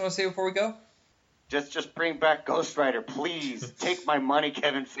 anything else you want to say before we go? Just bring back Ghost Rider, please. Take my money,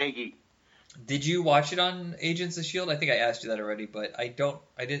 Kevin Feige. Did you watch it on Agents of S.H.I.E.L.D.? I think I asked you that already, but I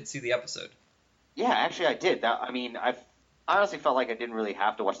didn't see the episode. Yeah, actually, I did. I honestly felt like I didn't really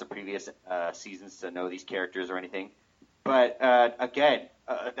have to watch the previous seasons to know these characters or anything. But again,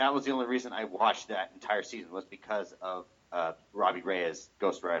 that was the only reason I watched that entire season was because of Robbie Reyes,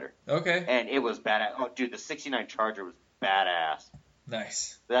 Ghost Rider. Okay. And it was badass. Oh, dude, the '69 Charger was badass.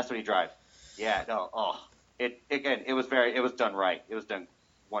 Nice. That's what he drive. Yeah. No. Oh, it was done right. It was done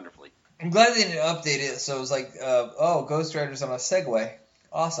wonderfully. I'm glad they didn't update it, so it was like, Ghost Rider's on a Segway.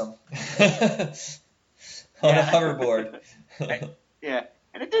 Awesome. On a hoverboard. Yeah,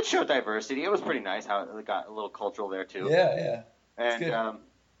 and it did show diversity. It was pretty nice how it got a little cultural there too. Yeah. And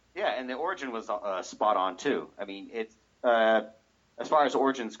and the origin was spot on too. I mean, it's as far as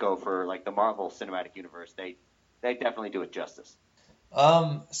origins go for like the Marvel Cinematic Universe, they definitely do it justice.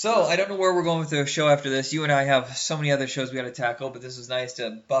 So I don't know where we're going with the show after this. You and I have so many other shows we got to tackle, but this was nice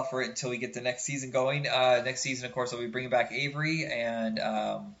to buffer it until we get the next season going. Next season, of course, we'll be bringing back Avery and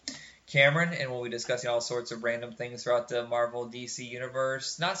Cameron, and we'll be discussing all sorts of random things throughout the Marvel DC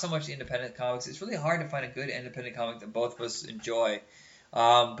universe. Not so much independent comics. It's really hard to find a good independent comic that both of us enjoy.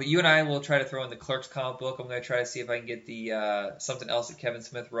 But you and I will try to throw in the Clerks comic book. I'm going to try to see if I can get the something else that Kevin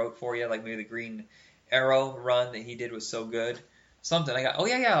Smith wrote for you, like maybe the Green Arrow run that he did was so good. Something I got. Oh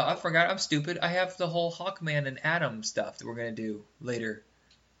yeah, I forgot. I'm stupid. I have the whole Hawkman and Atom stuff that we're gonna do later.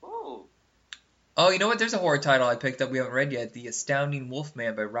 Ooh. Oh, you know what? There's a horror title I picked up we haven't read yet. The Astounding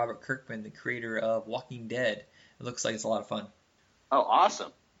Wolfman by Robert Kirkman, the creator of Walking Dead. It looks like it's a lot of fun. Oh,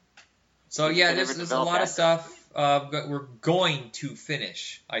 awesome. So yeah, there's a lot of stuff we're going to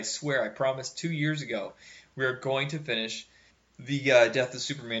finish. I swear, I promised 2 years ago we're going to finish the Death of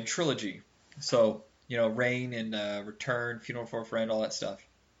Superman trilogy. So. You know, Reign and Return, Funeral for a Friend, all that stuff.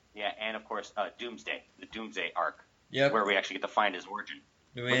 Yeah, and of course, Doomsday, the Doomsday arc. Yep. Where we actually get to find his origin.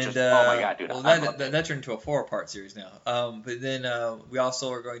 And, oh my god, dude. Well, that turned into a 4-part series now. But then we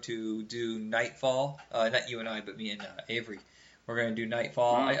also are going to do Nightfall. Not you and I, but me and Avery. We're going to do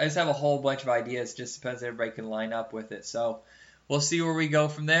Nightfall. I just have a whole bunch of ideas. Just depends if everybody can line up with it. So we'll see where we go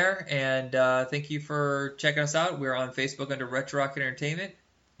from there. And thank you for checking us out. We're on Facebook under Retro Rock Entertainment.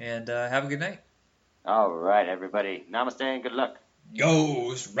 And have a good night. All right, everybody. Namaste and good luck.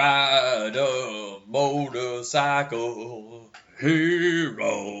 Ghost Rider, motorcycle,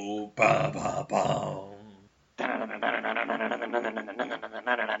 hero, ba ba ba.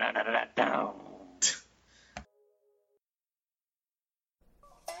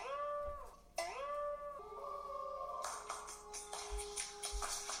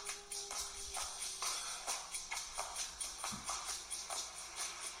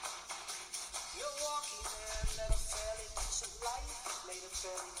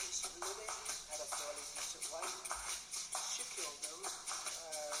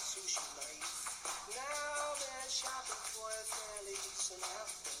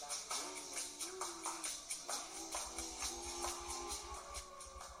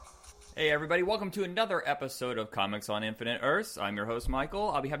 Hey everybody, welcome to another episode of Comics on Infinite Earths. I'm your host Michael.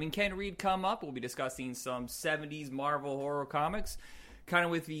 I'll be having Ken Reed come up. We'll be discussing some 70s Marvel horror comics. Kind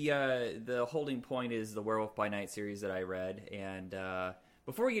of with the holding point is the Werewolf by Night series that I read. And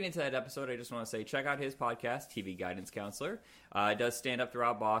before we get into that episode, I just want to say check out his podcast, TV Guidance Counselor. It does stand up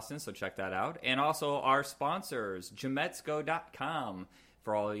throughout Boston, so check that out. And also our sponsors, Jametsco.com.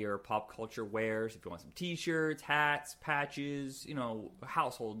 For all your pop culture wares, if you want some t-shirts, hats, patches,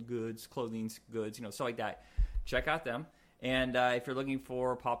 household goods, clothing goods, stuff like that, check out them. And if you're looking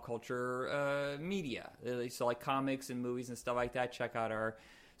for pop culture media, so like comics and movies and stuff like that, check out our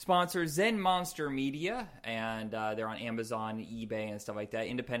sponsor, Zen Monster Media, and they're on Amazon, eBay, and stuff like that,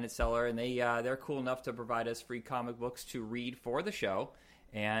 independent seller, and they're cool enough to provide us free comic books to read for the show.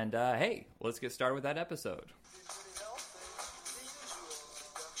 And hey, let's get started with that episode.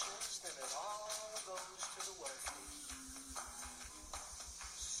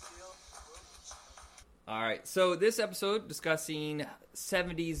 All right, so this episode discussing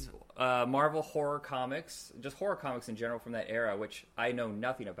 70s Marvel horror comics, just horror comics in general from that era, which I know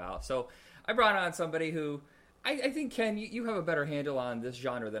nothing about. So I brought on somebody who I think, Ken, you have a better handle on this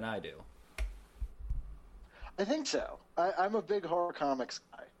genre than I do. I think so. I'm a big horror comics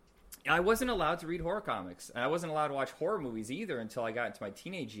guy. I wasn't allowed to read horror comics, and I wasn't allowed to watch horror movies either until I got into my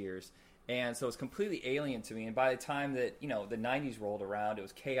teenage years. And so it's completely alien to me. And by the time that, the 90s rolled around, it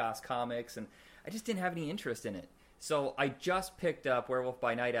was Chaos Comics, and I just didn't have any interest in it. So I just picked up Werewolf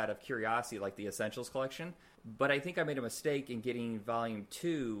by Night out of curiosity, like the Essentials collection. But I think I made a mistake in getting Volume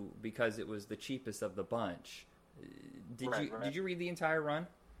 2 because it was the cheapest of the bunch. Did you read the entire run?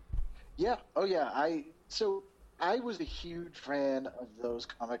 Yeah. Oh, yeah. I was a huge fan of those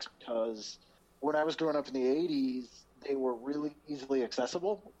comics because when I was growing up in the 80s, they were really easily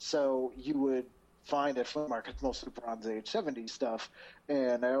accessible. So you would find at flea markets mostly Bronze Age 70s stuff.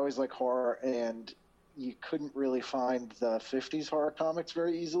 And I always like horror, and you couldn't really find the 50s horror comics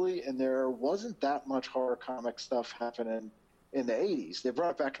very easily. And there wasn't that much horror comic stuff happening in the 80s. They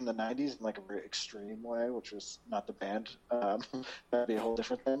brought it back in the 90s in like a very extreme way, which was not the band. That'd be a whole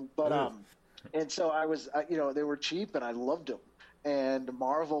different thing. But and so I was, they were cheap and I loved them. And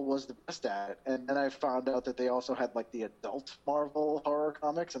Marvel was the best at it. And then I found out that they also had like the adult Marvel horror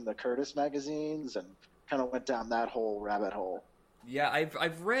comics and the Curtis magazines, and kind of went down that whole rabbit hole. Yeah,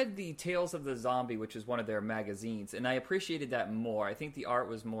 I've read the Tales of the Zombie, which is one of their magazines, and I appreciated that more. I think the art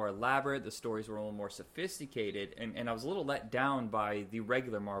was more elaborate, the stories were a little more sophisticated, and I was a little let down by the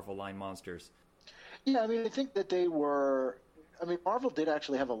regular Marvel line monsters. Yeah, I think that they were... Marvel did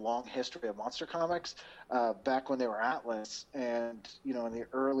actually have a long history of monster comics back when they were Atlas, and, in the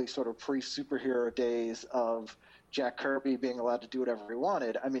early sort of pre-superhero days of Jack Kirby being allowed to do whatever he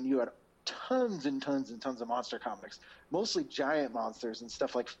wanted. You had tons and tons and tons of monster comics, mostly giant monsters and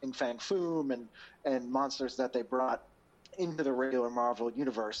stuff like Fing Fang Foom and monsters that they brought into the regular Marvel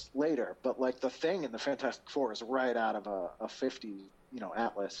universe later. But like the Thing and the Fantastic Four is right out of a 50,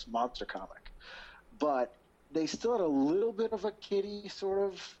 Atlas monster comic. But they still had a little bit of a kiddie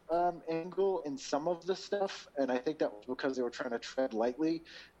sort of angle in some of the stuff, and I think that was because they were trying to tread lightly.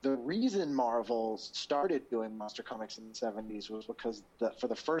 The reason Marvel started doing monster comics in the 70s was because for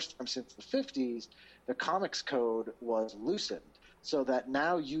the first time since the 50s, the comics code was loosened, so that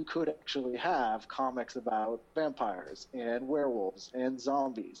now you could actually have comics about vampires and werewolves and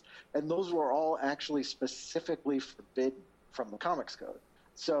zombies, and those were all actually specifically forbidden from the comics code.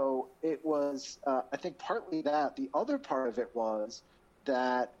 So it was, I think, partly that. The other part of it was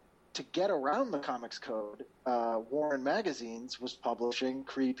that to get around the comics code, Warren Magazines was publishing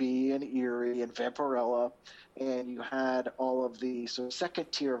Creepy and Eerie and Vampirella, and you had all of the sort of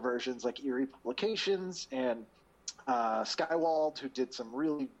second-tier versions like Eerie Publications and Skywald, who did some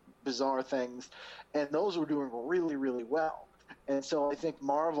really bizarre things, and those were doing really, really well. And so I think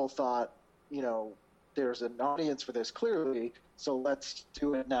Marvel thought, there's an audience for this clearly, so let's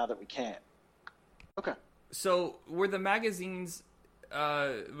do it now that we can. Okay. So were the magazines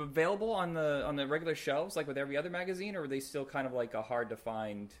available on the regular shelves, like with every other magazine, or were they still kind of like a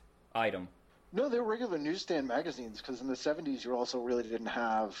hard-to-find item? No, they were regular newsstand magazines, because in the 70s you also really didn't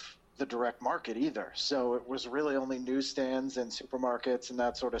have the direct market either. So it was really only newsstands and supermarkets and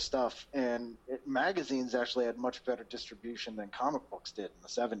that sort of stuff. And magazines actually had much better distribution than comic books did in the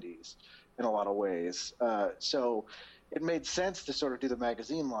 70s in a lot of ways. So it made sense to sort of do the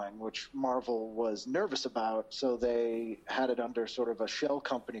magazine line, which Marvel was nervous about. So they had it under sort of a shell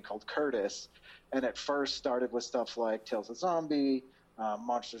company called Curtis. And at first started with stuff like Tales of Zombie,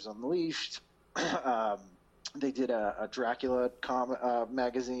 Monsters Unleashed. They did a Dracula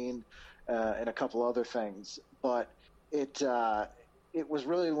magazine and a couple other things. But it was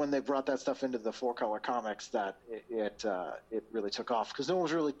really when they brought that stuff into the Four Color Comics that it really took off, because no one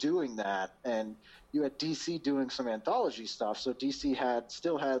was really doing that. And you had DC doing some anthology stuff. So DC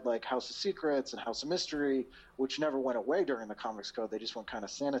still had like House of Secrets and House of Mystery, which never went away during the Comics Code. They just went kind of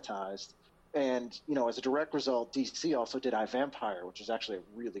sanitized. And, as a direct result, DC also did I, Vampire, which is actually a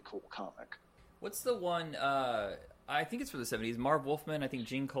really cool comic. What's the one, I think it's from the 70s, Marv Wolfman, I think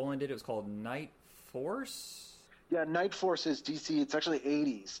Gene Colan did, it was called Night Force? Yeah, Night Force is DC, it's actually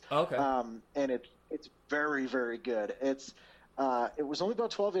 80s. Okay. And it's very, very good. It was only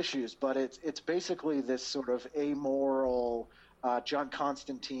about 12 issues, but it's basically this sort of amoral John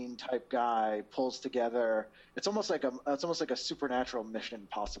Constantine type guy pulls together. It's almost like a supernatural Mission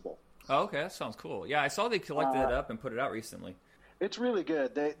Impossible. Oh, okay, that sounds cool. Yeah, I saw they collected it up and put it out recently. It's really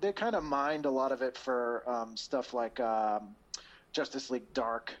good. They kind of mined a lot of it for stuff like Justice League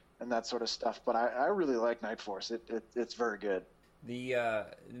Dark and that sort of stuff. But I really like Night Force. It's very good.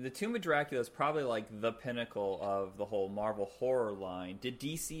 The Tomb of Dracula is probably like the pinnacle of the whole Marvel horror line. Did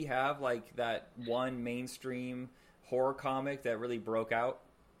DC have like that one mainstream horror comic that really broke out?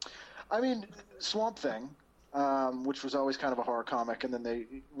 I mean, Swamp Thing, which was always kind of a horror comic, and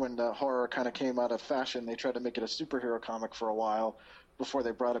then when the horror kind of came out of fashion, they tried to make it a superhero comic for a while before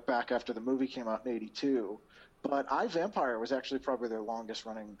they brought it back after the movie came out in '82. But I, Vampire was actually probably their longest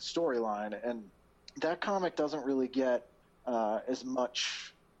running storyline, and that comic doesn't really get as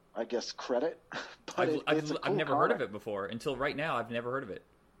much, I guess, credit. But I've never heard of it before. Until right now, I've never heard of it.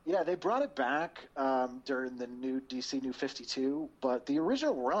 Yeah, they brought it back during the new DC New 52, but the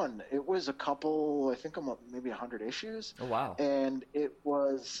original run, it was a couple, I think maybe 100 issues. Oh, wow. And it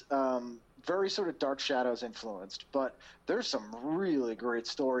was very sort of Dark Shadows influenced, but there's some really great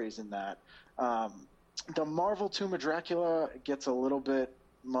stories in that. The Marvel Tomb of Dracula gets a little bit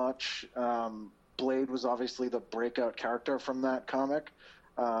much. Blade was obviously the breakout character from that comic,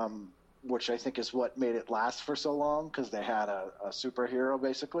 which I think is what made it last for so long, because they had a superhero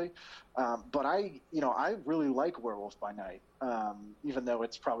basically. But I really like Werewolf by Night, even though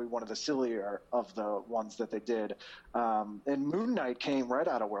it's probably one of the sillier of the ones that they did. And Moon Knight came right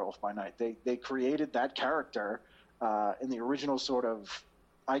out of Werewolf by Night. They created that character, and the original sort of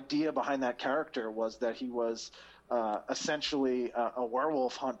idea behind that character was that he was essentially a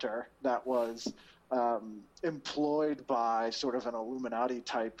werewolf hunter that was employed by sort of an Illuminati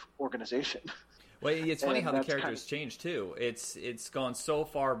type organization. Well, it's funny how the characters changed too. It's gone so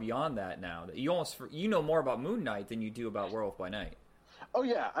far beyond that now that you know more about Moon Knight than you do about Werewolf by Night. Oh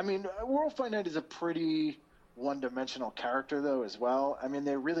yeah, I mean, Werewolf by Night is a pretty one-dimensional character though as well. I mean,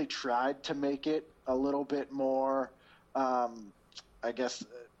 they really tried to make it a little bit more, I guess,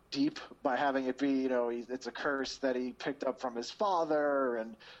 deep by having it be, it's a curse that he picked up from his father,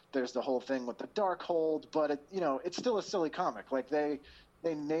 and there's the whole thing with the Darkhold, but it's still a silly comic. Like they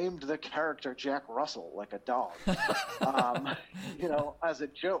named the character Jack Russell, like a dog, as a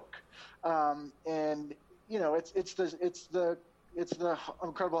joke. And it's the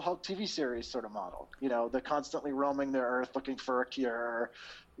Incredible Hulk TV series sort of model. The constantly roaming the earth looking for a cure.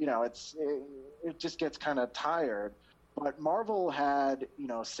 It just gets kind of tired. But Marvel had,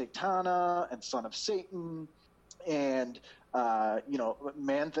 Satana and Son of Satan, and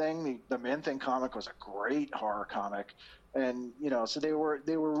Man-Thing. The Man-Thing comic was a great horror comic, and so they were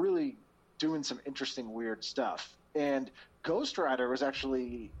really doing some interesting, weird stuff. And Ghost Rider was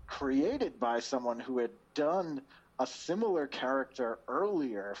actually created by someone who had done a similar character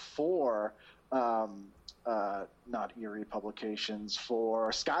earlier for. Not Eerie Publications,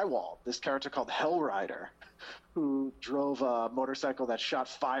 for Skywall, this character called Hellrider, who drove a motorcycle that shot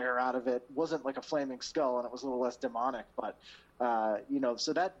fire out of it. Wasn't like a flaming skull, and it was a little less demonic, but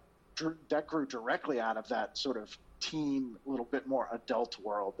so that grew directly out of that sort of teen, little bit more adult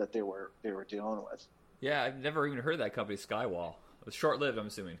world that they were dealing with. Yeah, I've never even heard of that company, Skywall. It was short-lived, I'm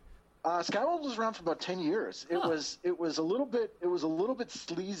assuming. Skywall was around for about 10 years. It was a little bit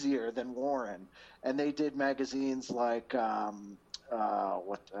sleazier than Warren, and they did magazines like I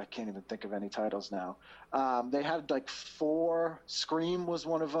can't even think of any titles now. They had like 4. Scream was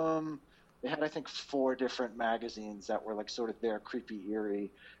one of them. They had, I think, 4 different magazines that were like sort of their creepy, eerie,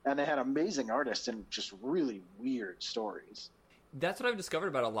 and they had amazing artists and just really weird stories. That's what I've discovered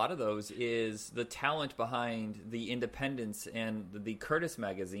about a lot of those is the talent behind the Independents and the Curtis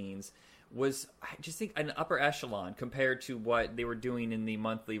magazines was, I just think, an upper echelon compared to what they were doing in the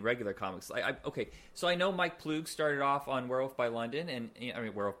monthly regular comics. Okay, so I know Mike Ploog started off on Werewolf by London, and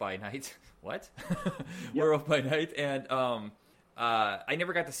Werewolf by Night. What? Yep. Werewolf by Night, and I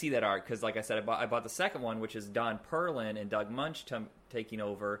never got to see that art because, like I said, I bought the second one, which is Don Perlin and Doug Munch taking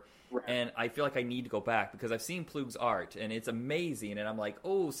over. Right. And I feel like I need to go back because I've seen Ploog's art and it's amazing. And I'm like,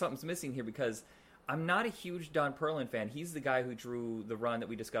 oh, something's missing here because I'm not a huge Don Perlin fan. He's the guy who drew the run that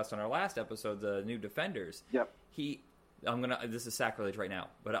we discussed on our last episode, the New Defenders. Yep. This is sacrilege right now,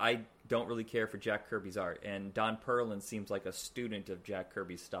 but I don't really care for Jack Kirby's art. And Don Perlin seems like a student of Jack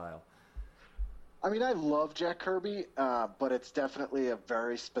Kirby's style. I mean, I love Jack Kirby, but it's definitely a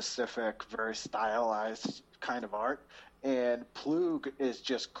very specific, very stylized kind of art. And Ploog is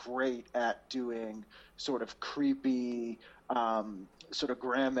just great at doing sort of creepy, sort of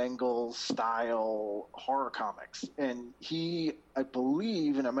Graham Engels style horror comics. And he, I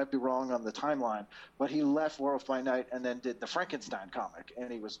believe, and I might be wrong on the timeline, but he left Werewolf by Night and then did the Frankenstein comic,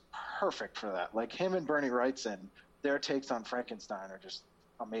 and he was perfect for that. Like him and Bernie Wrightson, their takes on Frankenstein are just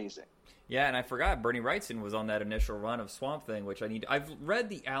amazing. Yeah, and I forgot Bernie Wrightson was on that initial run of Swamp Thing, which I've read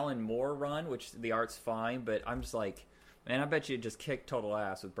the Alan Moore run, which the art's fine, but I'm just like, man, I bet you just kicked total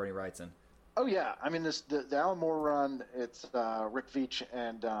ass with Bernie Wrightson. Oh yeah, I mean the Alan Moore run. It's Rick Veitch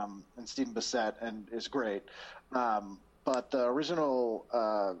and Stephen Bissett and is great. But the original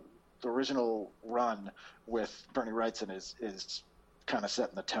run with Bernie Wrightson is kind of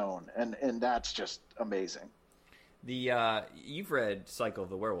setting the tone, and that's just amazing. You've read Cycle of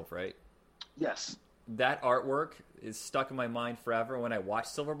the Werewolf, right? Yes. That artwork is stuck in my mind forever when I watch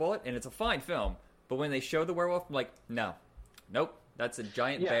Silver Bullet, and it's a fine film. But when they show the werewolf, I'm like, no, nope, that's a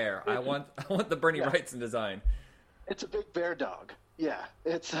giant bear. I want the Bernie Wrightson design. It's a big bear dog. Yeah,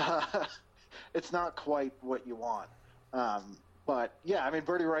 it's it's not quite what you want. But yeah, I mean,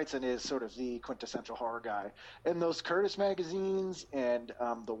 Bernie Wrightson is sort of the quintessential horror guy. And those Curtis magazines and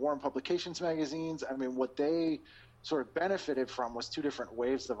the Warren Publications magazines, I mean, what they sort of benefited from was two different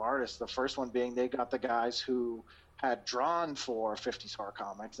waves of artists. The first one being they got the guys who had drawn for 50s horror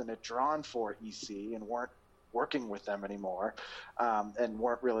comics and had drawn for EC and weren't working with them anymore, and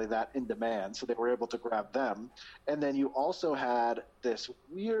weren't really that in demand, so they were able to grab them. And then you also had this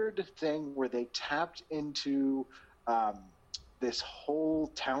weird thing where they tapped into this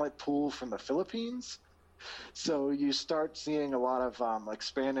whole talent pool from the Philippines. So you start seeing a lot of like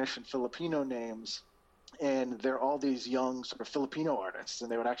Spanish and Filipino names, and they're all these young sort of Filipino artists,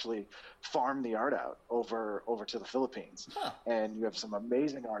 and they would actually farm the art out over to the Philippines. Huh. And you have some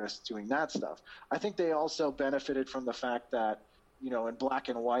amazing artists doing that stuff. I think they also benefited from the fact that, you know, in black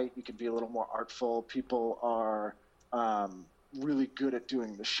and white, you can be a little more artful. People are really good at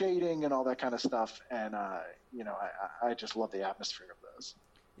doing the shading and all that kind of stuff. And, you know, I just love the atmosphere of those.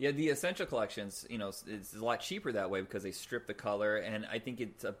 Yeah, the Essential Collections, you know, it's a lot cheaper that way because they strip the color, and I think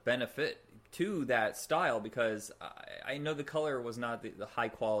it's a benefit to that style because I know the color was not the high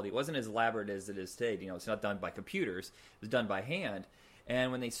quality. It wasn't as elaborate as it is today. You know, it's not done by computers. It was done by hand.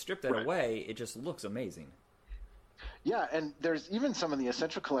 And when they strip that away, it just looks amazing. Yeah, and there's even some of the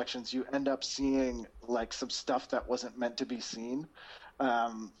Essential Collections you end up seeing like some stuff that wasn't meant to be seen.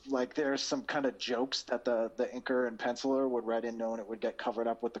 Like there's some kind of jokes that the inker and penciler would write in knowing it would get covered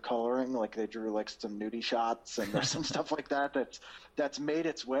up with the coloring. Like they drew like some nudie shots, and there's some stuff like that's made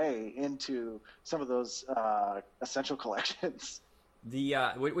its way into some of those Essential Collections.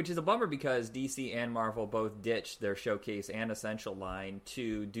 Which is a bummer because DC and Marvel both ditched their Showcase and Essential line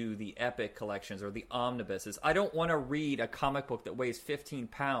to do the Epic collections or the omnibuses. I don't want to read a comic book that weighs 15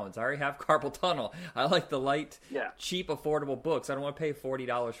 pounds. I already have Carpal Tunnel. I like the light, cheap, affordable books. I don't want to pay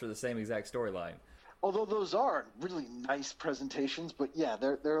 $40 for the same exact storyline. Although those are really nice presentations, but yeah,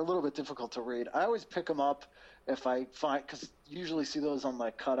 they're a little bit difficult to read. I always pick them up if I find, because you usually see those on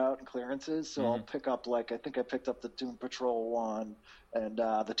like cutout and clearances, so I'll pick up like, I think I picked up the Doom Patrol one and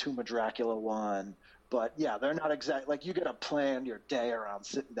the Tomb of Dracula one. But yeah, they're not exact. Like you got to plan your day around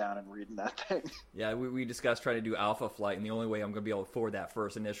sitting down and reading that thing. Yeah, we discussed trying to do Alpha Flight, and the only way I'm going to be able to afford that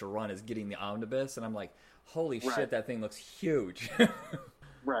first initial run is getting the omnibus, and I'm like, holy shit, that thing looks huge.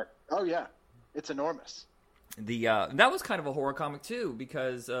 Right. Oh yeah, it's enormous. That was kind of a horror comic too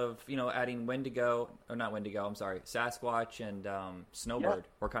because of, you know, adding Sasquatch and Snowbird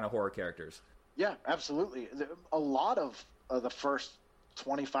were kind of horror characters. Yeah, absolutely. A lot of the first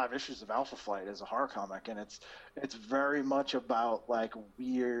 25 issues of Alpha Flight is a horror comic, and it's very much about like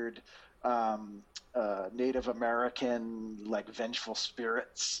weird Native American like vengeful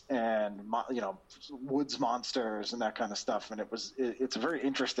spirits and, you know, woods monsters and that kind of stuff. And it's a very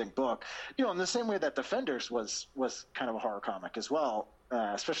interesting book, you know, in the same way that Defenders was kind of a horror comic as well,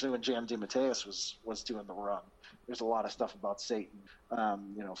 especially when J.M. DeMatteis was doing the run. There's a lot of stuff about Satan,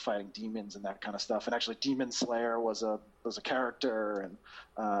 you know, fighting demons and that kind of stuff. And actually, Demon Slayer was a character,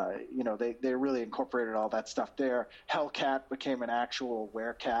 and you know, they really incorporated all that stuff there. Hellcat became an actual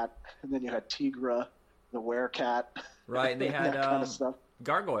werecat, and then you had Tigra, the werecat. Right, and they had that kind of stuff.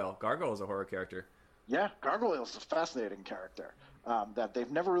 Gargoyle. Gargoyle is a horror character. Yeah, Gargoyle is a fascinating character that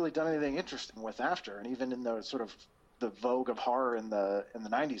they've never really done anything interesting with after, and even in the sort of the vogue of horror in the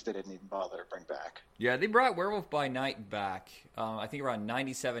 90s, they didn't even bother to bring back. Yeah, they brought Werewolf by Night back, I think around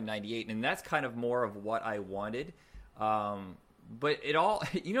 97, 98, and that's kind of more of what I wanted. But it all,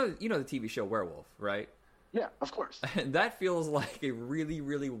 you know the TV show Werewolf, right? Yeah, of course. That feels like a really,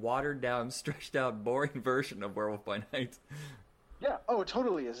 really watered down, stretched out, boring version of Werewolf by Night. Yeah, oh, it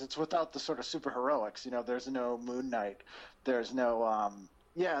totally is. It's without the sort of super heroics. You know, there's no Moon Knight. There's no,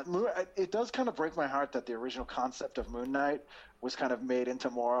 yeah, it does kind of break my heart that the original concept of Moon Knight was kind of made into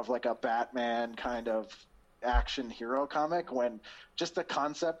more of like a Batman kind of action hero comic, when just the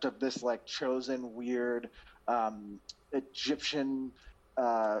concept of this like chosen weird Egyptian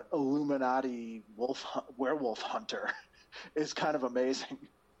Illuminati werewolf hunter is kind of amazing.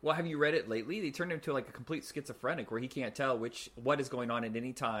 Well, have you read it lately? They turned him into like a complete schizophrenic, where he can't tell what is going on at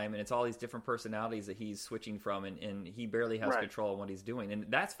any time, and it's all these different personalities that he's switching from, and he barely has control of what he's doing, and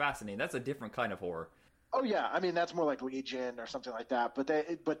that's fascinating. That's a different kind of horror. Oh yeah, I mean that's more like Legion or something like that.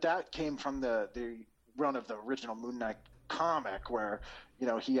 But that came from the run of the original Moon Knight comic, where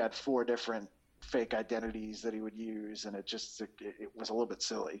he had 4 different fake identities that he would use, and it was a little bit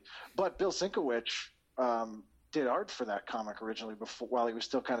silly. But Bill Sienkiewicz did art for that comic originally while he was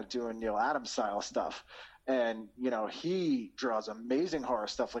still kind of doing Neil Adams style stuff, and he draws amazing horror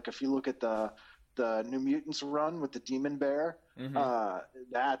stuff. Like if you look at the New Mutants run with the Demon Bear,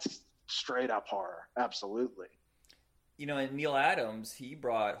 that's straight up horror, absolutely. And Neil Adams, he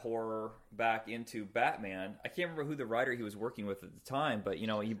brought horror back into Batman. I can't remember who the writer he was working with at the time, but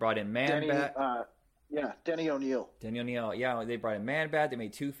he brought in Denny O'Neil. Denny O'Neil, yeah. They brought in Man-Bat. They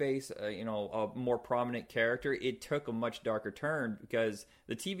made Two-Face, a more prominent character. It took a much darker turn because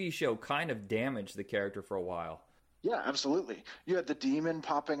the TV show kind of damaged the character for a while. Yeah, absolutely. You had the Demon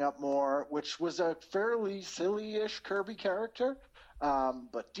popping up more, which was a fairly silly-ish Kirby character.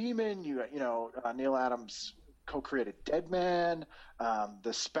 But Demon, Neil Adams co-created Deadman.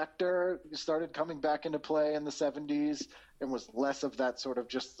 The Spectre started coming back into play in the 70s and was less of that sort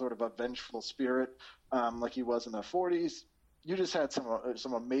of a vengeful spirit like he was in the 40s. You just had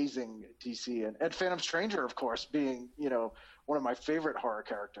some amazing DC and Phantom Stranger, of course, being one of my favorite horror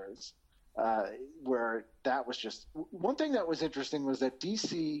characters. Where that was just one thing that was interesting was that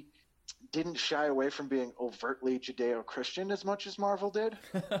DC didn't shy away from being overtly Judeo-Christian as much as Marvel did.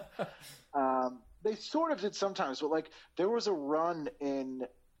 They sort of did sometimes, but there was a run in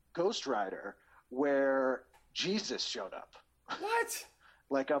Ghost Rider where Jesus showed up. What?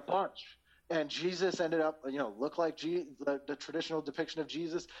 Like a bunch. And Jesus ended up, look like the traditional depiction of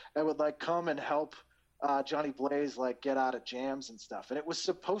Jesus, and would come and help Johnny Blaze get out of jams and stuff. And it was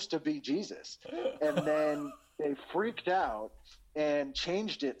supposed to be Jesus. And then they freaked out and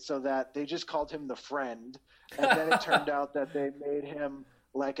changed it so that they just called him the Friend. And then it turned out that they made him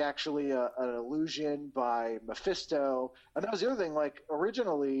actually an illusion by Mephisto. And that was the other thing.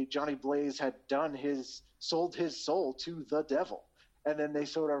 Originally Johnny Blaze had sold his soul to the devil. And then they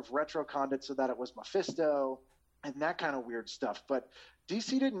sort of retroconned it so that it was Mephisto and that kind of weird stuff. But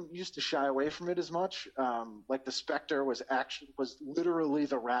DC didn't used to shy away from it as much. The Spectre was literally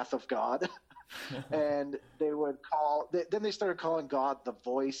the wrath of God. And they would then they started calling God the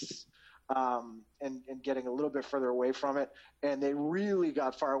Voice, and getting a little bit further away from it. And they really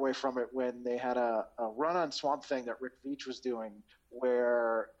got far away from it when they had a run on Swamp Thing that Rick Veitch was doing,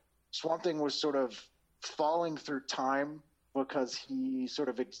 where Swamp Thing was sort of falling through time because he sort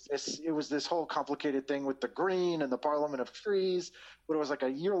of exists. It was this whole complicated thing with the Green and the Parliament of Trees, but it was a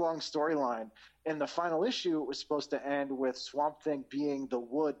year-long storyline. In the final issue, it was supposed to end with Swamp Thing being the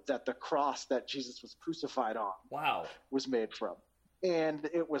wood that the cross that Jesus was crucified on was made from. And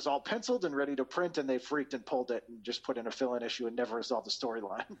it was all penciled and ready to print, and they freaked and pulled it and just put in a fill-in issue and never resolved the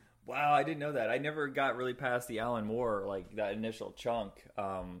storyline. Wow, I didn't know that. I never got really past the Alan Moore, that initial chunk.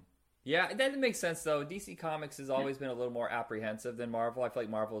 Yeah, that makes sense, though. DC Comics has always been a little more apprehensive than Marvel. I feel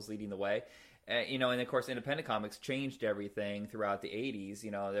like Marvel is leading the way. And of course, independent comics changed everything throughout the 80s.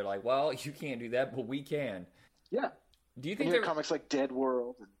 They're like, well, you can't do that, but we can. Yeah. Do you think there comics like Dead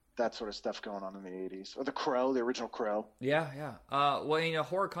World and that sort of stuff going on in the 80s? Or The Crow, the original Crow. Yeah.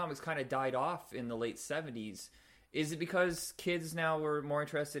 Horror comics kind of died off in the late 70s. Is it because kids now were more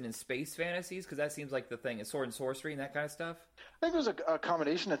interested in space fantasies? Because that seems like the thing. It's sword and sorcery and that kind of stuff? I think it was a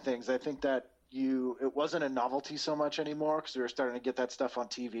combination of things. I think that it wasn't a novelty so much anymore because we were starting to get that stuff on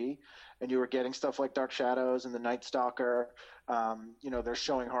TV, and you were getting stuff like Dark Shadows and The Night Stalker. They're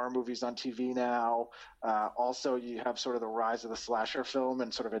showing horror movies on TV now. Also, you have sort of the rise of the slasher film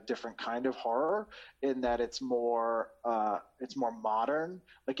and sort of a different kind of horror in that it's more modern.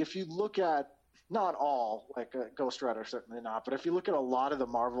 If you look at, not all, Ghost Rider certainly not, but if you look at a lot of the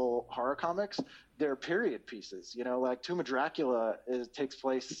Marvel horror comics, they're period pieces. Tomb of Dracula takes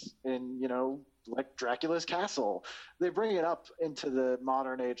place in, Dracula's castle. They bring it up into the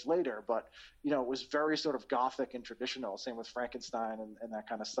modern age later, but, it was very sort of gothic and traditional, same with Frankenstein and that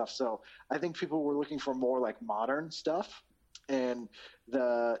kind of stuff. So I think people were looking for more modern stuff, and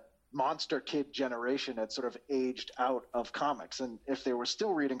the Monster Kid generation had sort of aged out of comics. And if they were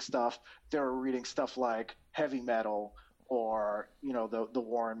still reading stuff, they were reading stuff like heavy metal or, the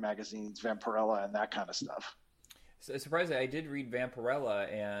Warren magazines, Vampirella, and that kind of stuff. So surprisingly, I did read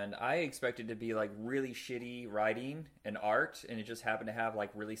Vampirella, and I expected to be really shitty writing and art, and it just happened to have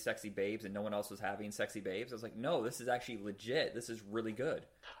really sexy babes, and no one else was having sexy babes. I was like, no, this is actually legit. This is really good.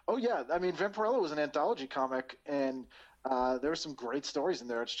 Oh yeah, I mean, Vampirella was an anthology comic, and There were some great stories in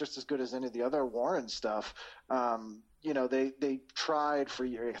there. It's just as good as any of the other Warren stuff. They tried for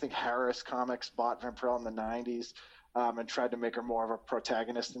years. I think Harris Comics bought Vampirella in the '90s. And tried to make her more of a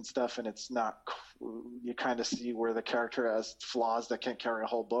protagonist and stuff, and it's not. You kind of see where the character has flaws that can't carry a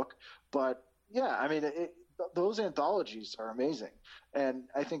whole book, but yeah, I mean, those anthologies are amazing, and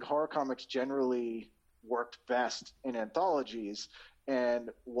I think horror comics generally worked best in anthologies, and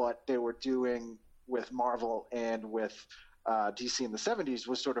what they were doing with Marvel and with DC in the '70s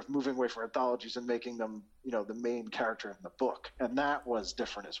was sort of moving away from anthologies and making them, the main character in the book, and that was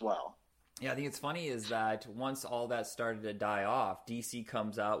different as well. Yeah, I think it's funny is that once all that started to die off, DC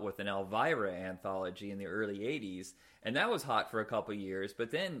comes out with an Elvira anthology in the early 80s, and that was hot for a couple years, but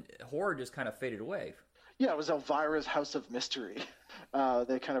then horror just kind of faded away. Yeah, it was Elvira's House of Mystery.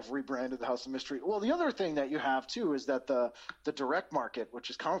 They kind of rebranded the House of Mystery. Well, the other thing that you have, too, is that the direct market, which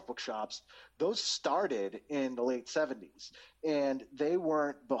is comic book shops, those started in the late 70s. And they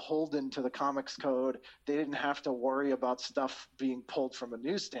weren't beholden to the comics code. They didn't have to worry about stuff being pulled from a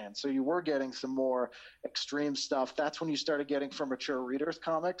newsstand. So you were getting some more extreme stuff. That's when you started getting for mature readers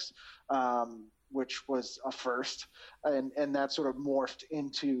comics, which was a first. And that sort of morphed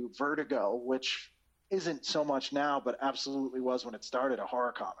into Vertigo, which isn't so much now, but absolutely was when it started, a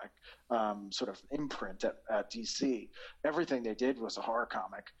horror comic sort of imprint at DC. Everything they did was a horror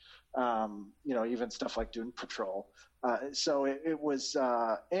comic, even stuff like Doom Patrol. So it was,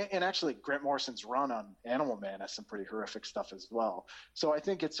 and actually Grant Morrison's run on Animal Man has some pretty horrific stuff as well. So I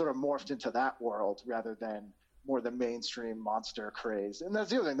think it sort of morphed into that world rather than more the mainstream monster craze. And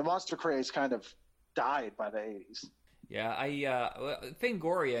that's the other thing, the monster craze kind of died by the 80s. Yeah,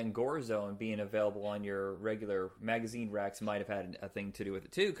 Fangoria and Gorezone being available on your regular magazine racks might have had a thing to do with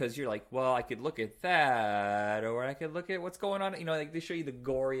it too, because you're like, well, I could look at that, or I could look at what's going on. Like they show you the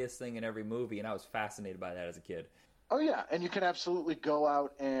goriest thing in every movie, and I was fascinated by that as a kid. Oh yeah, and you can absolutely go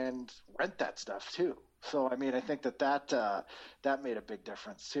out and rent that stuff too. So I mean, I think that made a big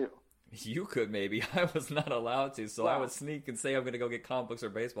difference too. You could maybe. I was not allowed to, so I would sneak and say I'm going to go get comic books or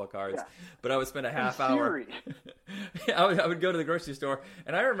baseball cards. Yeah. But I would spend a half hour. I would go to the grocery store,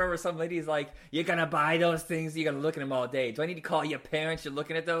 and I remember some lady's like, "You're going to buy those things? You're going to look at them all day. Do I need to call your parents? You're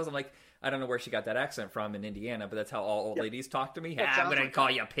looking at those?" I'm like, I don't know where she got that accent from in Indiana, but that's how all old ladies talk to me. I'm going to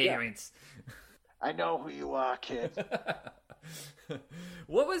call your parents. Yeah. I know who you are, kid.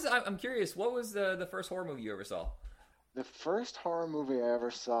 I'm curious, what was the first horror movie you ever saw? The first horror movie I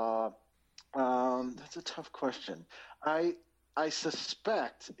ever saw, that's a tough question. I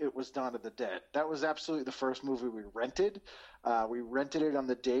suspect it was Dawn of the Dead. That was absolutely the first movie we rented. We rented it on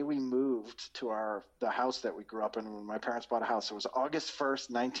the day we moved to the house that we grew up in when my parents bought a house. It was August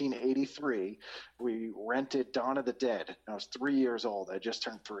 1st, 1983. We rented Dawn of the Dead. I was 3 years old. I just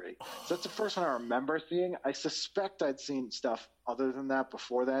turned 3. So that's the first one I remember seeing. I suspect I'd seen stuff other than that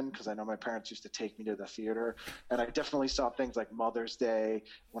before then, because I know my parents used to take me to the theater. And I definitely saw things like Mother's Day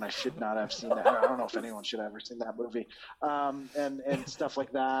when I should not have seen that. I don't know if anyone should have ever seen that movie. And stuff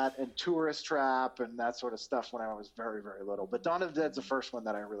like that, and Tourist Trap and that sort of stuff when I was very, very little. But Dawn of the Dead's the first one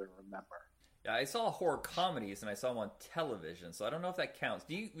that I really remember. Yeah, I saw horror comedies, and I saw them on television, so I don't know if that counts.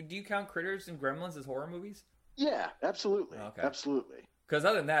 Do you count Critters and Gremlins as horror movies? Yeah, absolutely. Okay. Absolutely. Because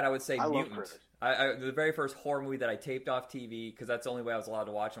other than that, I would say Mutant. The very first horror movie that I taped off TV, because that's the only way I was allowed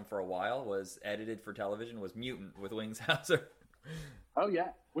to watch them for a while, was edited for television, was Mutant with Wings Hauser. Oh, yeah.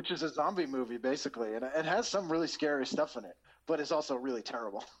 Which is a zombie movie, basically. And it has some really scary stuff in it, but it's also really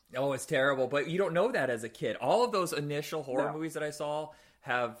terrible. Oh, it's terrible. But you don't know that as a kid. All of those initial horror movies that I saw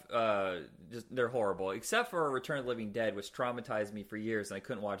have they're horrible, except for Return of the Living Dead, which traumatized me for years, and I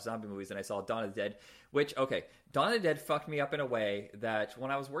couldn't watch zombie movies. And I saw Dawn of the Dead, which Dawn of the Dead fucked me up in a way that when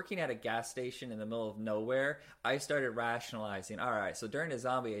I was working at a gas station in the middle of nowhere, I started rationalizing. All right, so during a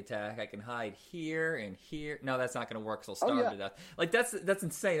zombie attack, I can hide here and here. No, that's not going to work. So I'll starve to death. Like that's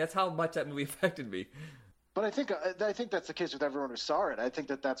insane. That's how much that movie affected me. But I think that's the case with everyone who saw it. I think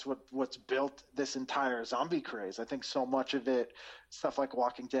that's what's built this entire zombie craze. I think so much of it, stuff like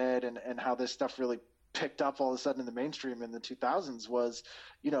Walking Dead and how this stuff really picked up all of a sudden in the mainstream in the 2000s was,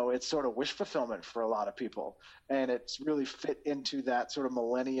 it's sort of wish fulfillment for a lot of people. And it's really fit into that sort of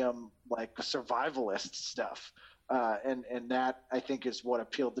millennium, like survivalist stuff. And that, I think, is what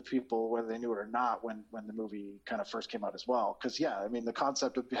appealed to people, whether they knew it or not, when the movie kind of first came out as well. Because, the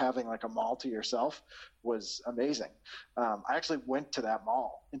concept of having like a mall to yourself was amazing. I actually went to that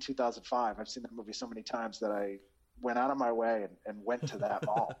mall in 2005. I've seen that movie so many times that I went out of my way and went to that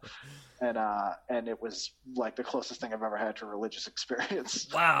mall. And it was like the closest thing I've ever had to a religious experience.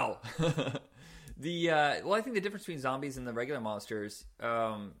 Wow. Well, I think the difference between zombies and the regular monsters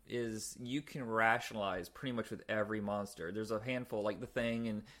is you can rationalize pretty much with every monster. There's a handful, like the Thing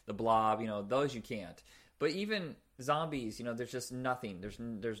and the Blob. Those you can't. But even zombies, there's just nothing.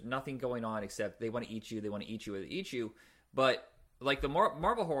 There's nothing going on except they want to eat you. They want to eat you. They eat you. But like the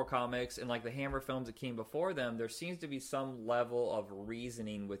Marvel horror comics and like the Hammer films that came before them, there seems to be some level of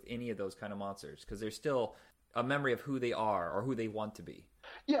reasoning with any of those kind of monsters because there's still a memory of who they are or who they want to be.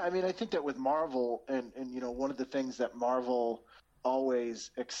 Yeah, I mean, I think that with Marvel, and one of the things that Marvel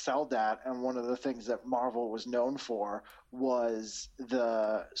always excelled at, and one of the things that Marvel was known for, was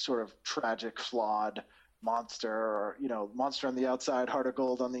the sort of tragic, flawed monster, or monster on the outside, heart of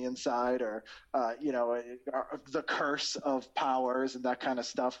gold on the inside, or the curse of powers and that kind of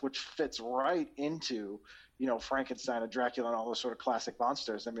stuff, which fits right into Frankenstein and Dracula and all those sort of classic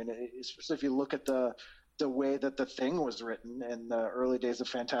monsters. I mean, especially if you look at the way that the Thing was written in the early days of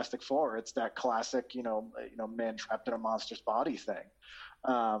Fantastic Four, it's that classic, man trapped in a monster's body thing.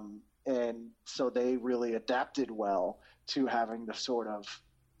 And so they really adapted well to having the sort of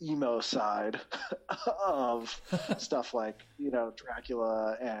emo side of stuff like,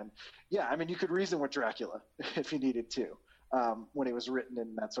 Dracula. And yeah, I mean, you could reason with Dracula if you needed to. When he was written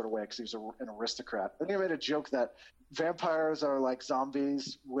in that sort of way, because he was an aristocrat. I think I made a joke that vampires are like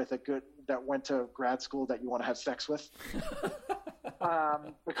zombies that went to grad school that you want to have sex with,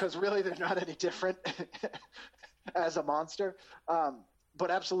 because really they're not any different as a monster. But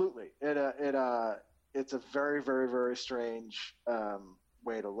absolutely, it's a very, very, very strange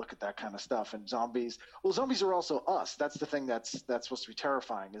way to look at that kind of stuff. And zombies are also us. That's the thing that's supposed to be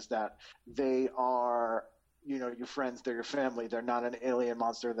terrifying, is that they are, your friends, they're your family. They're not an alien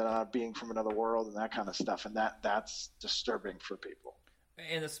monster. They're not a being from another world and that kind of stuff. And that's disturbing for people.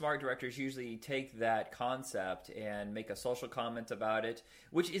 And the smart directors usually take that concept and make a social comment about it,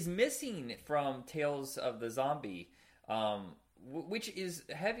 which is missing from Tales of the Zombie, which is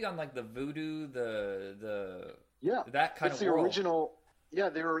heavy on like the voodoo, that kind of the world. Original. Yeah,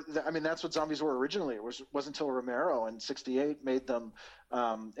 they were. I mean, that's what zombies were originally. It wasn't until Romero in '68 made them,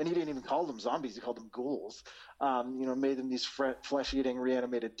 and he didn't even call them zombies. He called them ghouls. Made them these flesh-eating,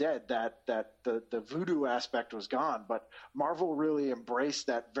 reanimated dead. That the voodoo aspect was gone. But Marvel really embraced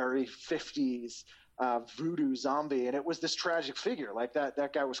that very '50s voodoo zombie, and it was this tragic figure. Like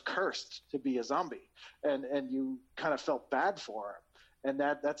that guy was cursed to be a zombie, and you kind of felt bad for him. And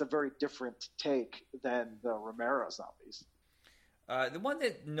that's a very different take than the Romero zombies. The one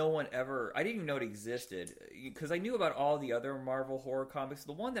that no one ever... I didn't even know it existed, because I knew about all the other Marvel horror comics.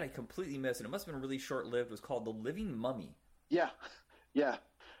 The one that I completely missed, and it must have been really short-lived, was called The Living Mummy. Yeah,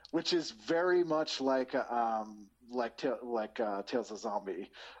 which is very much like Tales of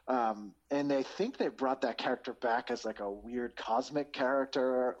Zombie. And they think they brought that character back as like a weird cosmic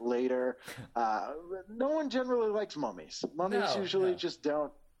character later. No one generally likes mummies. Mummies usually just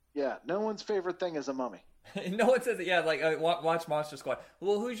don't... Yeah, no one's favorite thing is a mummy. No one says it. Yeah, like watch Monster Squad.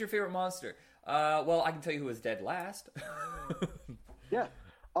 Well, who's your favorite monster? Well, I can tell you who was dead last. Yeah,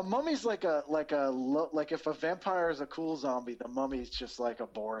 a mummy's like if a vampire is a cool zombie, the mummy's just like a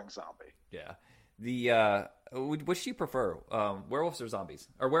boring zombie. Yeah. Which do you prefer? Werewolves or zombies,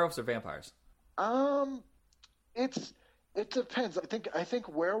 or werewolves or vampires? It depends. I think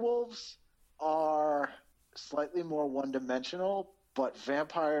werewolves are slightly more one-dimensional. But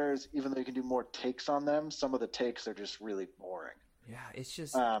vampires, even though you can do more takes on them, some of the takes are just really boring. Yeah, it's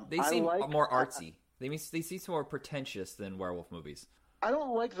just they seem more artsy. They seem more pretentious than werewolf movies. I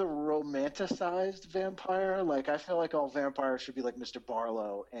don't like the romanticized vampire. Like, I feel like all vampires should be like Mr.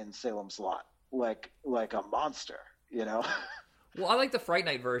 Barlow in Salem's Lot, like a monster, Well, I like the Fright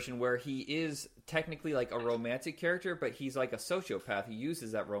Night version where he is technically like a romantic character, but he's like a sociopath. He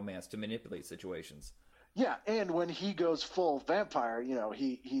uses that romance to manipulate situations. Yeah, and when he goes full vampire,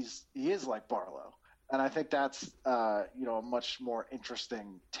 he is like Barlow, and I think that's a much more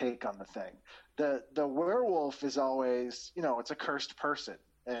interesting take on the thing. The werewolf is always it's a cursed person,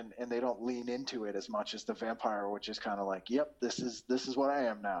 and they don't lean into it as much as the vampire, which is kind of like, yep, this is what I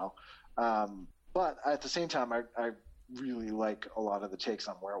am now. But at the same time, I really like a lot of the takes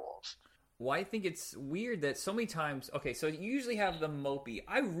on werewolves. Well, I think it's weird that so many times... Okay, so you usually have the mopey.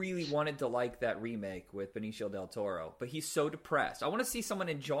 I really wanted to like that remake with Benicio del Toro, but he's so depressed. I want to see someone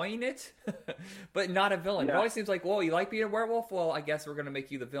enjoying it, but not a villain. Yeah. It always seems like, whoa, you like being a werewolf? Well, I guess we're going to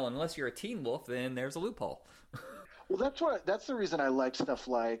make you the villain. Unless you're a teen wolf, then there's a loophole. Well, that's the reason I like stuff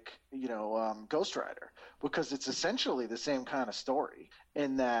like, Ghost Rider, because it's essentially the same kind of story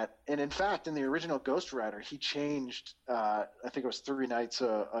in that, and in fact, in the original Ghost Rider, he changed, I think it was 3 nights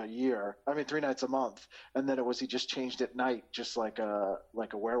a year. I mean, 3 nights a month, and then he just changed at night, just like a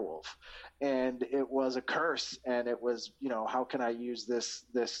werewolf, and it was a curse, and it was, how can I use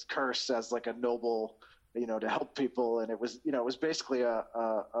this curse as like a noble, to help people, and it was basically a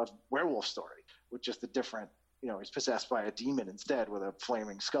werewolf story with just a different, he's possessed by a demon instead with a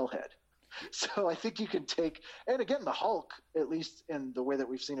flaming skull head. So I think you can take, and again, the Hulk, at least in the way that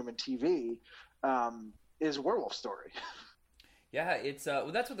we've seen him in TV, is a werewolf story. Yeah, it's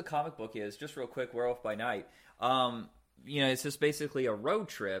that's what the comic book is. Just real quick, Werewolf by Night. It's just basically a road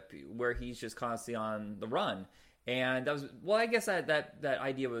trip where he's just constantly on the run. And that was, well, I guess that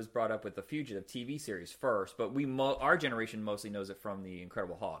idea was brought up with the Fugitive TV series first, but our generation mostly knows it from the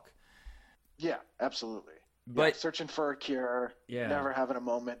Incredible Hulk. Yeah, absolutely. But searching for a cure, never having a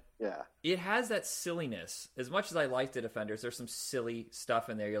moment. Yeah, it has that silliness. As much as I like the Defenders, there's some silly stuff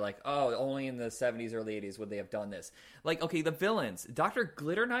in there. You're like, oh, only in the 70s, early 80s would they have done this. Like, okay, the villains, Dr.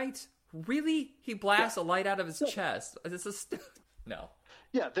 Glitter Knight, really? He blasts a light out of his chest. It's no.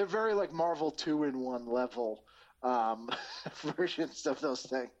 Yeah, they're very like Marvel 2-in-1 level versions of those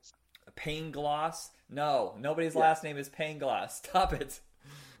things. Pangloss? No, nobody's last name is Pangloss. Stop it.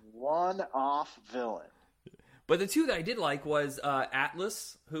 One-off villain. But the two that I did like was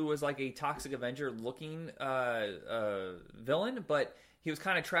Atlas, who was like a Toxic Avenger looking villain, but he was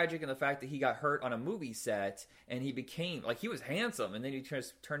kind of tragic in the fact that he got hurt on a movie set and he became, like, he was handsome and then he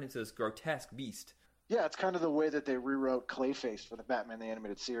just turned into this grotesque beast. Yeah, it's kind of the way that they rewrote Clayface for the Batman the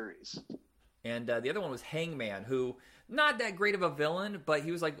Animated Series. And the other one was Hangman, who, not that great of a villain, but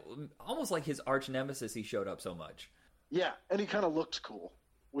he was like almost like his arch nemesis. He showed up so much. Yeah, and he kind of looked cool,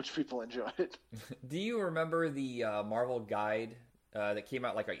 which people enjoyed. Do you remember the Marvel guide that came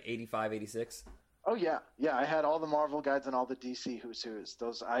out like 85, 86? Oh, yeah. Yeah, I had all the Marvel guides and all the DC Who's Who's.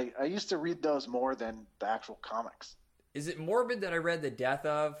 Those I used to read those more than the actual comics. Is it morbid that I read The Death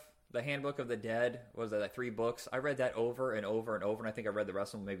of, the Handbook of the Dead? What was that, like 3 books? I read that over and over and over, and I think I read the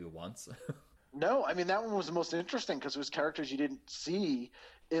rest of them maybe once. No, I mean, that one was the most interesting because it was characters you didn't see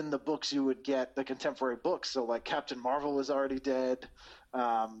in the books you would get, the contemporary books. So, like, Captain Marvel was already dead,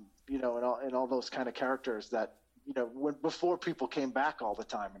 and all those kind of characters that, before people came back all the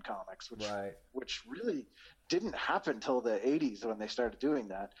time in comics, which really didn't happen till the 80s when they started doing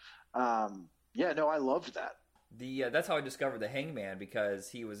that. I loved that. That's how I discovered the Hangman, because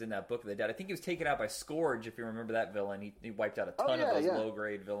he was in that Book of the Dead. I think he was taken out by Scourge, if you remember that villain. He wiped out a ton of those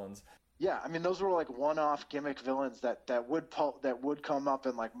low-grade villains. Yeah, I mean, those were like one-off gimmick villains that would come up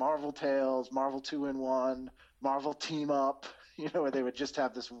in like Marvel Tales, Marvel 2-in-1, Marvel Team Up, where they would just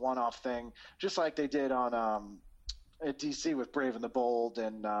have this one-off thing, just like they did on at DC with Brave and the Bold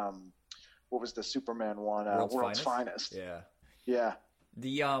and what was the Superman one? World's Finest. Yeah. Yeah.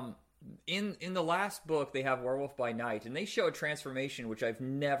 The in the last book they have Werewolf by Night, and they show a transformation which I've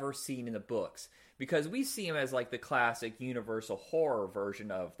never seen in the books, because we see him as like the classic universal horror version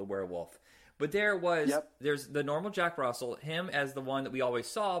of the werewolf. But there's the normal Jack Russell, him as the one that we always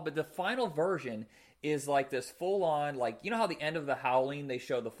saw, but the final version is like this full on, like, how the end of The Howling they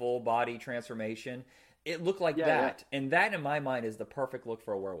show the full body transformation? It looked like that. Yeah. And that in my mind is the perfect look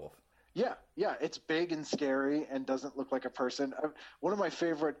for a werewolf. Yeah, it's big and scary and doesn't look like a person. One of my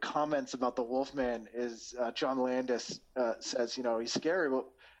favorite comments about the Wolfman is John Landis says, he's scary,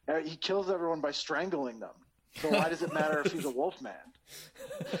 but he kills everyone by strangling them. So why does it matter if he's a Wolfman?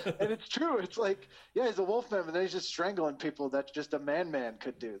 And it's true. It's like, yeah, he's a Wolfman, but then he's just strangling people that just a man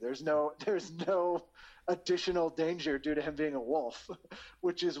could do. There's no additional danger due to him being a wolf,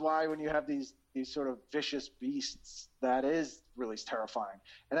 which is why when you have these sort of vicious beasts, that is really terrifying.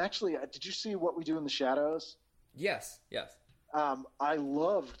 And actually, did you see What We Do in the Shadows? Yes. I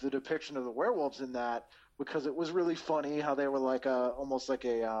loved the depiction of the werewolves in that, because it was really funny how they were like almost like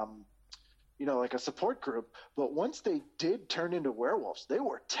a like a support group. But once they did turn into werewolves, they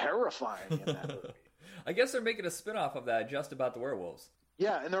were terrifying in that movie. I guess they're making a spin-off of that, just about the werewolves.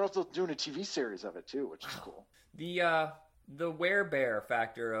 Yeah, and they're also doing a TV series of it too, which is cool. The werebear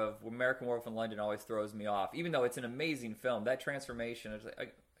factor of American Werewolf in London always throws me off, even though it's an amazing film. That transformation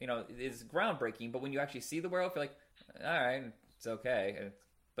is groundbreaking, but when you actually see the werewolf, you're like, all right, it's okay,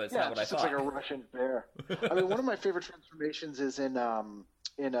 but it's not what I thought. It's like a Russian bear. I mean, one of my favorite transformations is in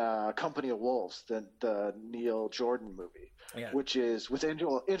Company of Wolves, the Neil Jordan movie, which is with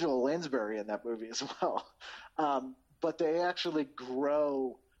Angela Lansbury in that movie as well. But they actually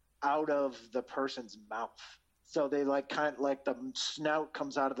grow out of the person's mouth. So they kind of the snout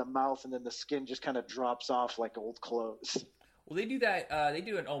comes out of the mouth, and then the skin just kind of drops off like old clothes. Well, they do that. They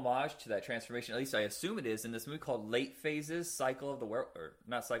do an homage to that transformation. At least I assume it is in this movie called Late Phases: Cycle of the Werewolf, or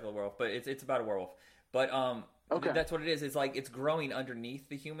not Cycle of the Werewolf, but it's about a werewolf. But Okay. that's what it is. It's like it's growing underneath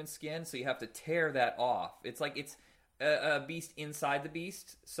the human skin, so you have to tear that off. It's like it's a beast inside the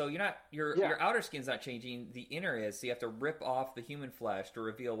beast. So your outer skin's not changing, the inner is. So you have to rip off the human flesh to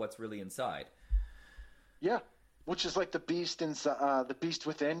reveal what's really inside. Yeah, which is like the Beast the Beast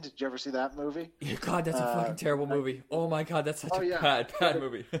Within. Did you ever see that movie? God, that's a fucking terrible movie. Oh my God, that's such a bad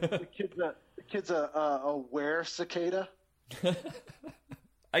movie. The kid's a were cicada.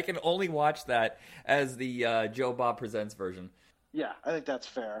 I can only watch that as the Joe Bob Presents version. Yeah, I think that's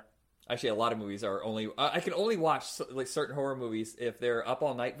fair. Actually, a lot of movies are only. I can only watch like certain horror movies if they're up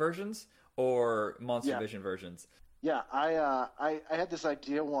all night versions or Monster Vision versions. Yeah, I had this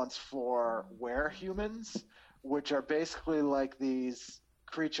idea once for werehumans, which are basically like these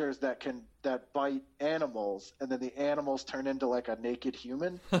creatures that bite animals, and then the animals turn into like a naked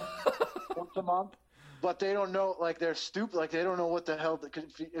human once a month. But they don't know, like they're stupid, like they don't know what the hell.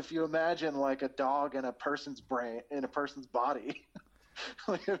 If you imagine like a dog in a person's brain, in a person's body,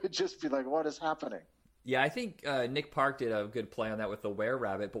 like it would just be like, what is happening? Yeah, I think Nick Park did a good play on that with the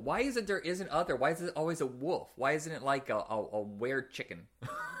were-rabbit. But why isn't other? Why is it always a wolf? Why isn't it like a were-chicken?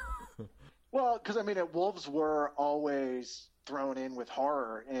 Well, because I mean, wolves were always thrown in with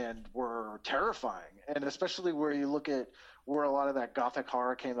horror and were terrifying, and especially where you look at where a lot of that Gothic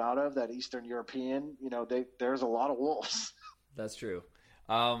horror came out of, that Eastern European, there's a lot of wolves. That's true.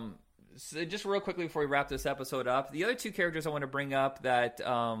 So just real quickly before we wrap this episode up, the other two characters I want to bring up that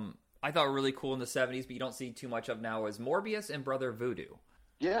I thought were really cool in the 70s, but you don't see too much of now, is Morbius and Brother Voodoo.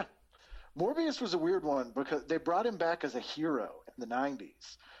 Yeah. Morbius was a weird one because they brought him back as a hero in the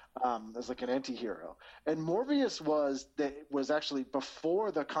 90s. As like an anti-hero. And Morbius was actually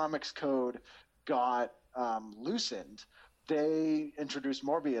before the Comics Code got loosened. They introduced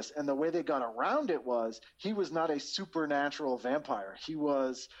Morbius, and the way they got around it was he was not a supernatural vampire. He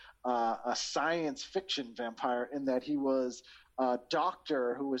was a science fiction vampire in that he was a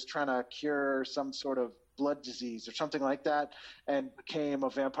doctor who was trying to cure some sort of blood disease or something like that, and became a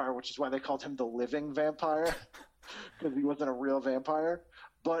vampire, which is why they called him the living vampire, because he wasn't a real vampire,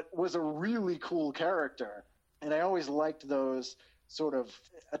 but was a really cool character. And I always liked those sort of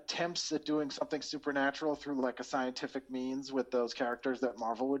attempts at doing something supernatural through like a scientific means with those characters that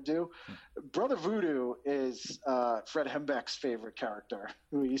Marvel would do. Brother Voodoo is Fred Hembeck's favorite character,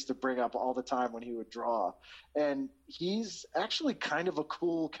 who he used to bring up all the time when he would draw. And he's actually kind of a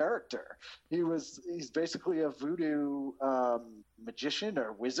cool character. He's basically a voodoo magician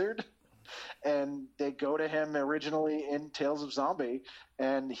or wizard. And they go to him originally in Tales of Zombie,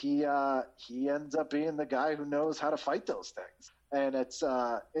 and he ends up being the guy who knows how to fight those things. And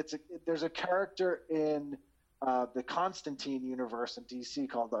there's a character in the Constantine universe in DC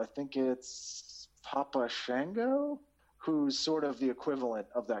called, I think it's Papa Shango, who's sort of the equivalent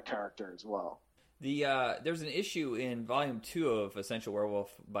of that character as well. There's an issue in Volume 2 of Essential Werewolf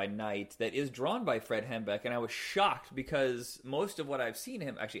by Night that is drawn by Fred Hembeck, and I was shocked because most of what I've seen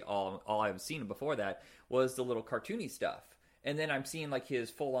him, actually all I've seen him before that, was the little cartoony stuff. And then I'm seeing like his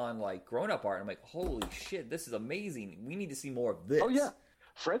full-on like grown-up art, and I'm like, holy shit, this is amazing. We need to see more of this. Oh, yeah.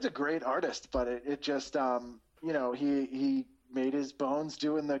 Fred's a great artist, but it just, he made his bones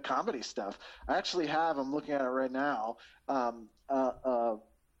doing the comedy stuff. I actually have, I'm looking at it right now,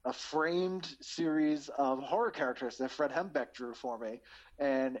 a framed series of horror characters that Fred Hembeck drew for me.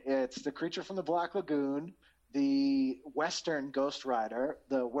 And it's the Creature from the Black Lagoon, the Western Ghost Rider,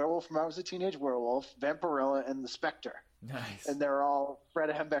 the Werewolf from I Was a Teenage Werewolf, Vampirella, and the Spectre. Nice. And they're all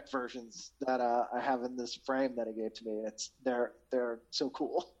Fred Hembeck versions that I have in this frame that he gave to me. They're so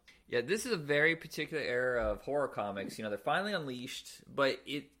cool. Yeah, this is a very particular era of horror comics. They're finally unleashed, but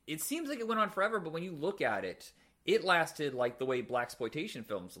it seems like it went on forever, but when you look at it, it lasted like the way blaxploitation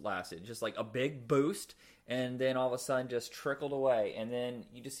films lasted, just like a big boost, and then all of a sudden just trickled away, and then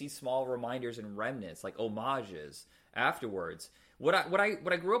you just see small reminders and remnants, like homages afterwards. What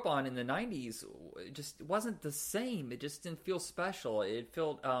I grew up on in the 90s just wasn't the same. It just didn't feel special. It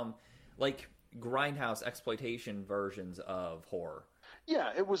felt like grindhouse exploitation versions of horror.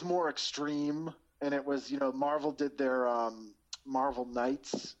 Yeah, it was more extreme, and it was, Marvel did their Marvel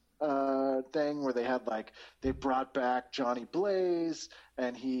Knights thing where they brought back Johnny Blaze,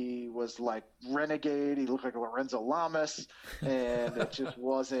 and he was like renegade. He looked like Lorenzo Lamas, and it just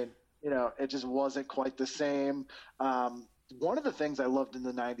wasn't quite the same. One of the things I loved in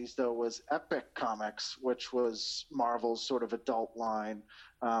the 90s, though, was Epic Comics, which was Marvel's sort of adult line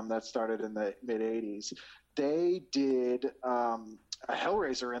that started in the mid-'80s. They did a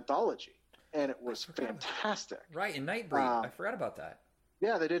Hellraiser anthology. and it was fantastic. Right, and Nightbreed. I forgot about that.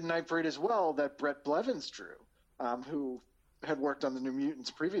 Yeah, they did Nightbreed as well, that Brett Blevins drew, who had worked on the New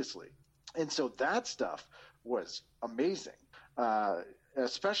Mutants previously. And so that stuff was amazing,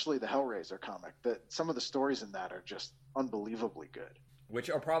 especially the Hellraiser comic. Some of the stories in that are just unbelievably good. Which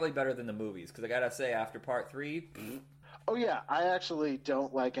are probably better than the movies, because I gotta say, after part 3... Oh, yeah, I actually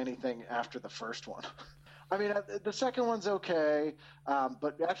don't like anything after the first one. I mean, the second one's okay,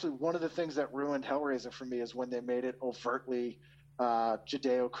 but actually one of the things that ruined Hellraiser for me is when they made it overtly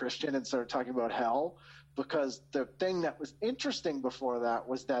Judeo-Christian and started talking about hell, because the thing that was interesting before that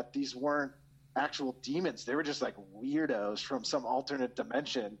was that these weren't actual demons. They were just like weirdos from some alternate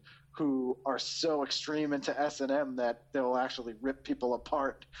dimension who are so extreme into S&M that they'll actually rip people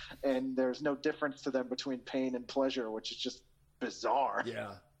apart, and there's no difference to them between pain and pleasure, which is just bizarre.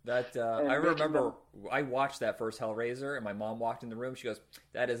 Yeah. That I remember I watched that first Hellraiser, and my mom walked in the room. She goes,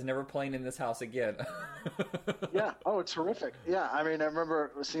 "That is never playing in this house again." Yeah. Oh, it's horrific. Yeah. I mean, I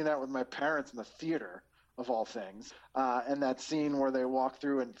remember seeing that with my parents in the theater, of all things, and that scene where they walk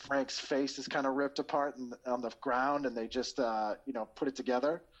through and Frank's face is kind of ripped apart on the ground, and they just put it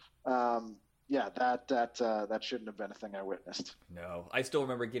together. Yeah, that shouldn't have been a thing I witnessed. No, I still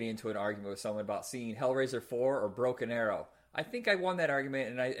remember getting into an argument with someone about seeing Hellraiser 4 or Broken Arrow. I think I won that argument,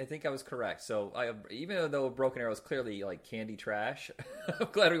 and I think I was correct. So even though Broken Arrow is clearly like candy trash, I'm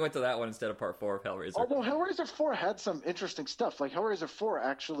glad we went to that one instead of part 4 of Hellraiser. Although Hellraiser 4 had some interesting stuff. Like Hellraiser 4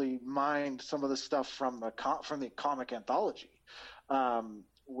 actually mined some of the stuff from the comic anthology,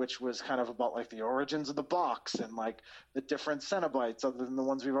 which was kind of about like the origins of the box and like the different Cenobites other than the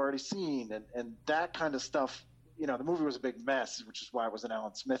ones we've already seen, and that kind of stuff. You know, the movie was a big mess, which is why it was an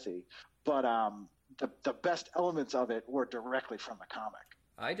Alan Smithy. But the best elements of it were directly from the comic.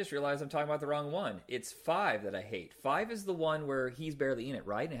 I just realized I'm talking about the wrong one. It's 5 that I hate. 5 is the one where he's barely in it,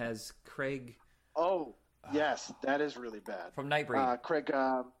 right? And it has Craig... Oh, yes. That is really bad. From Nightbreed. Craig,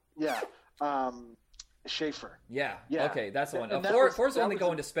 Schaefer. Yeah. Yeah. Okay, that's the one. And Four's the one they go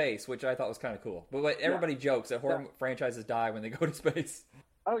into space, which I thought was kind of cool. But everybody jokes that horror franchises die when they go to space.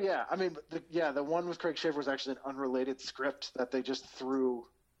 Oh, yeah. I mean, the one with Craig Schaefer was actually an unrelated script that they just threw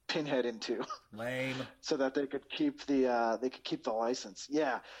Pinhead into. Lame. So that they could keep the license.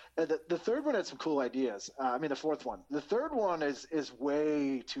 Yeah. The third one had some cool ideas. The fourth one. The third one is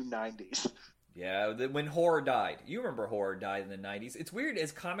way too 90s. Yeah, when horror died. You remember horror died in the 90s. It's weird,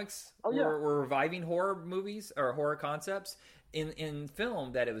 as comics were reviving horror movies or horror concepts in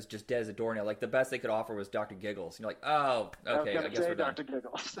film, that it was just dead as a doornail. Like, the best they could offer was Dr. Giggles. And you're like, oh, okay, I guess we're done. Dr.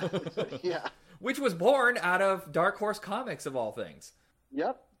 Giggles. Yeah. Which was born out of Dark Horse Comics, of all things.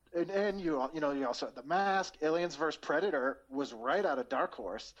 Yep. And you also had The Mask. Aliens vs. Predator was right out of Dark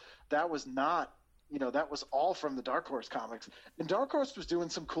Horse. That was not, that was all from the Dark Horse comics. And Dark Horse was doing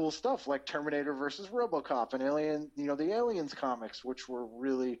some cool stuff like Terminator versus RoboCop and Alien, the Aliens comics, which were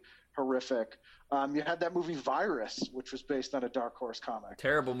really horrific. You had that movie Virus, which was based on a Dark Horse comic.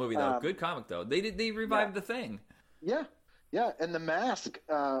 Terrible movie though. Good comic though. They revived The Thing. Yeah. Yeah, and The Mask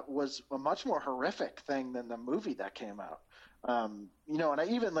was a much more horrific thing than the movie that came out. And I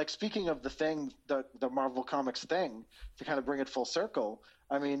even, like, speaking of The Thing, the Marvel Comics Thing, to kind of bring it full circle,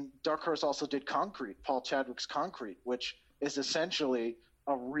 I mean, Dark Horse also did Concrete, Paul Chadwick's Concrete, which is essentially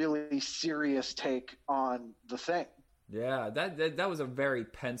a really serious take on The Thing. Yeah, that was a very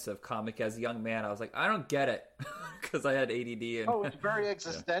pensive comic. As a young man, I was like, I don't get it, because I had ADD. And it's very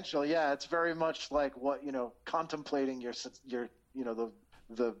existential. Yeah, it's very much like what contemplating your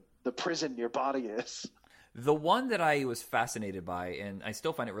the prison your body is. The one that I was fascinated by, and I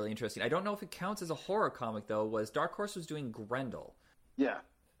still find it really interesting, I don't know if it counts as a horror comic, though, was Dark Horse was doing Grendel. Yeah,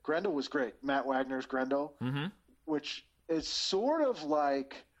 Grendel was great. Matt Wagner's Grendel, which is sort of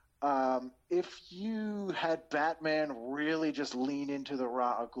like if you had Batman really just lean into the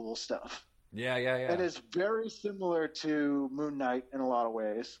Ra's al Ghul stuff. Yeah. And it's very similar to Moon Knight in a lot of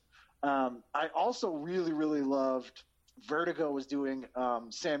ways. I also really, really loved Vertigo was doing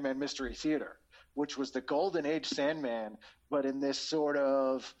Sandman Mystery Theater, which was the Golden Age Sandman, but in this sort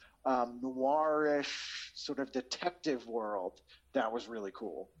of noirish sort of detective world. That was really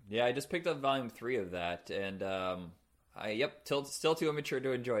cool. Yeah, I just picked up volume 3 of that, and still too immature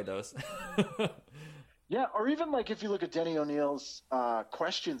to enjoy those. Yeah, or even like if you look at Denny O'Neil's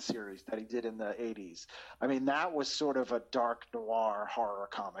Question series that he did in the 80s. I mean, that was sort of a dark noir horror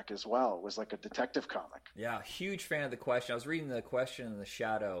comic as well. It was like a detective comic. Yeah, huge fan of the Question. I was reading the Question and the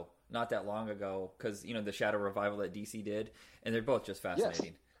Shadow not that long ago because, the Shadow revival that DC did, and they're both just fascinating.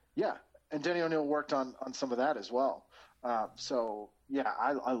 Yes. Yeah, and Denny O'Neil worked on some of that as well.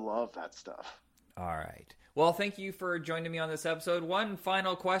 I love that stuff. All right. Well, thank you for joining me on this episode. One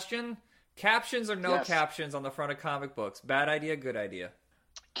final question. Captions or no Yes. captions on the front of comic books? Bad idea, good idea?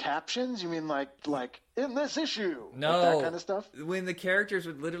 Captions? You mean like in this issue? No. Like that kind of stuff? When the characters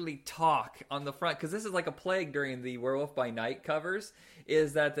would literally talk on the front, because this is like a plague during the Werewolf by Night covers,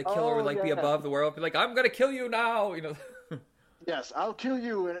 is that the killer would like be yeah. above the werewolf, be like, "I'm gonna kill you now," you know. Yes, I'll kill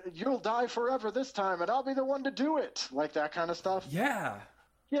you, and you'll die forever this time, and I'll be the one to do it. Like that kind of stuff. Yeah.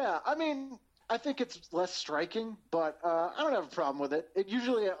 Yeah, I mean, I think it's less striking, but I don't have a problem with it. It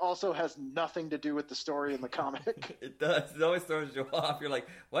usually also has nothing to do with the story in the comic. It does. It always throws you off. You're like,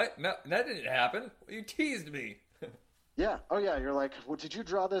 "What? No, that didn't happen. You teased me." Yeah. Oh, yeah. You're like, well, did you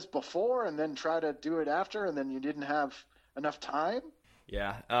draw this before and then try to do it after, and then you didn't have enough time?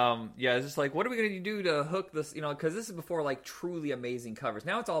 Yeah, yeah. It's just like, what are we gonna do to hook this? You know, because this is before like truly amazing covers.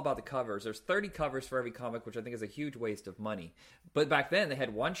 Now it's all about the covers. There's 30 covers for every comic, which I think is a huge waste of money. But back then they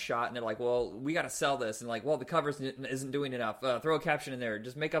had one shot, and they're like, well, we got to sell this, and like, well, the covers isn't doing enough. Throw a caption in there.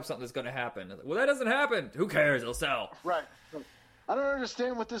 Just make up something that's gonna happen. Well, that doesn't happen. Who cares? It'll sell. Right. I don't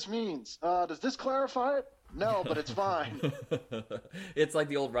understand what this means. Does this clarify it? No, but it's fine. It's like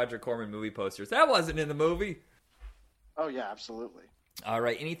the old Roger Corman movie posters. That wasn't in the movie. Oh, yeah, absolutely. All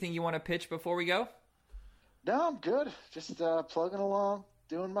right. Anything you want to pitch before we go? No, I'm good. Just plugging along,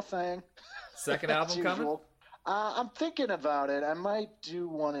 doing my thing. Second As album coming? usual. I'm thinking about it. I might do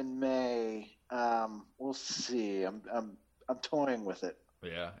one in May. We'll see. I'm toying with it.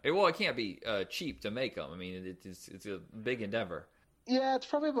 Yeah. Well, it can't be cheap to make them. I mean, it's a big endeavor. Yeah, it's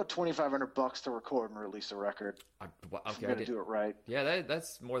probably about $2,500 to record and release a record. If I'm gonna do it right. Yeah,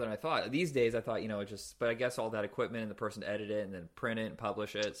 that's more than I thought. These days, I thought, but I guess all that equipment and the person to edit it and then print it and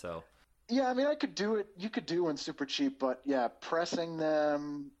publish it. So Yeah, I mean, I could do it. You could do one super cheap, but yeah, pressing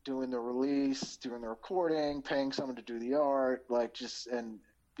them, doing the release, doing the recording, paying someone to do the art,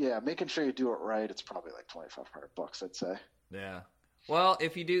 making sure you do it right. It's probably like $2,500, I'd say. yeah. Well,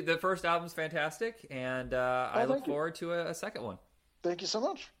 if you do, the first album's fantastic, and I look thank you. forward to a second one. Thank you so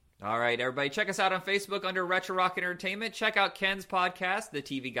much. All right, everybody, check us out on Facebook under Retro Rock Entertainment. Check out Ken's podcast, The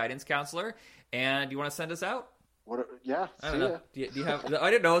TV Guidance Counselor. And do you want to send us out? Yeah, I see don't know. ya. Do you have?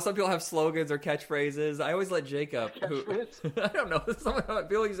 I don't know. Some people have slogans or catchphrases. I always let Jacob. Catchphrase? I don't know. I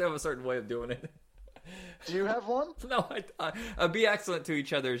feel like you have a certain way of doing it. Do you have one? No, be excellent to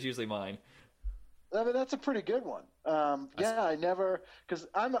each other is usually mine. I mean, that's a pretty good one. I never, because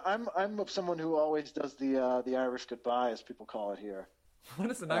I'm someone who always does the Irish goodbye, as people call it here.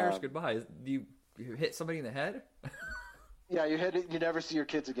 What is an Irish goodbye? Do you hit somebody in the head? Yeah, you hit it. You never see your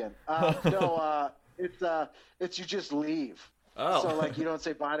kids again. It's you just leave. Oh. So like you don't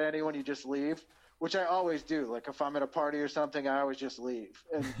say bye to anyone, you just leave, which I always do. Like if I'm at a party or something, I always just leave,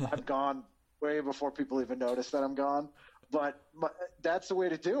 and I'm gone way before people even notice that I'm gone. But that's the way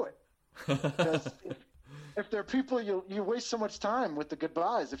to do it. Because if they're people you waste so much time with the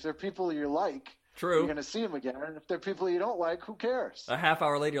goodbyes. If they're people you like, True. you're going to see them again. And if they're people you don't like, who cares? A half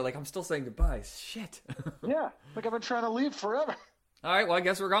hour later, you're like, I'm still saying goodbye. Shit. Yeah, like I've been trying to leave forever. All right, well, I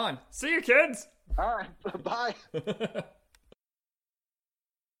guess we're gone. See you, kids. All right, bye.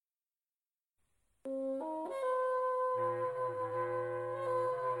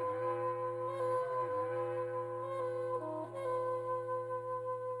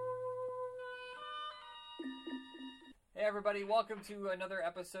 Hey everybody, welcome to another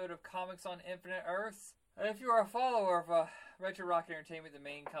episode of Comics on Infinite Earths. If you are a follower of Retro Rock Entertainment, the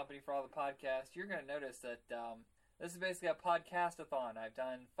main company for all the podcasts, you're going to notice that this is basically a podcast-a-thon. I've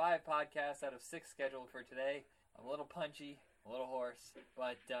done 5 podcasts out of 6 scheduled for today. I'm a little punchy, a little hoarse,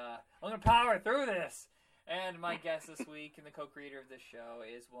 but I'm going to power through this. And my guest this week and the co-creator of this show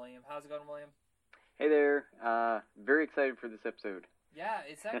is William. How's it going, William? Hey there. Very excited for this episode. Yeah,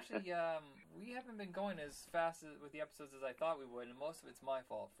 it's actually, we haven't been going as fast with the episodes as I thought we would, and most of it's my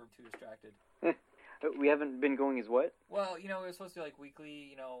fault for too distracted. We haven't been going as what? Well, it was supposed to be like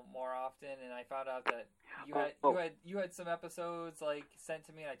weekly, more often, and I found out that you had some episodes like sent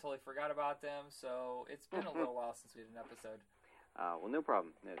to me, and I totally forgot about them. So it's been a little while since we did an episode. Well, no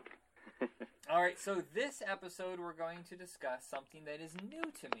problem. All right, so this episode we're going to discuss something that is new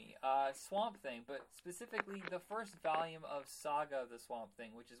to me, Swamp Thing, but specifically the first volume of Saga of the Swamp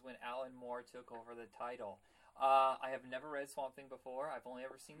Thing, which is when Alan Moore took over the title. I have never read Swamp Thing before. I've only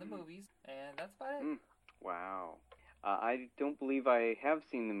ever seen the movies, and that's about it. Wow. I don't believe I have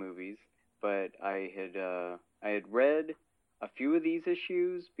seen the movies, but I had read a few of these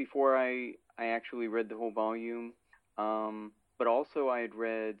issues before I actually read the whole volume. But also I had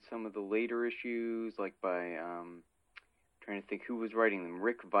read some of the later issues, like by trying to think who was writing them.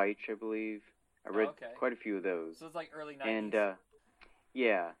 Rick Veitch, I believe. I read quite a few of those. So it's like early 90s. And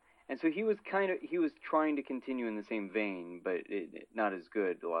yeah. And so he was trying to continue in the same vein, but not as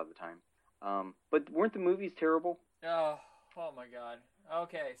good a lot of the time. But weren't the movies terrible? Oh my God.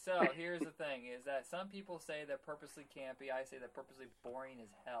 Okay, so here's the thing: is that some people say they're purposely campy. I say they're purposely boring as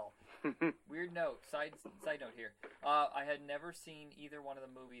hell. Weird note. Side note here. I had never seen either one of the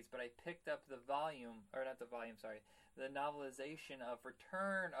movies, but I picked up the novelization of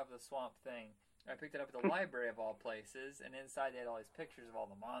Return of the Swamp Thing. I picked it up at the library of all places, and inside they had all these pictures of all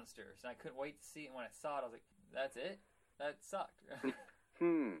the monsters, and I couldn't wait to see it. And when I saw it, I was like, "That's it? That sucked."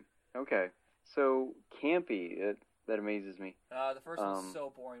 Okay. So campy. That amazes me. The first one was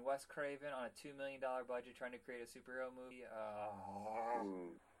so boring. Wes Craven on a $2 million budget trying to create a superhero movie.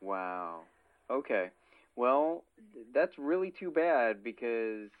 Ooh, wow. Okay. Well, that's really too bad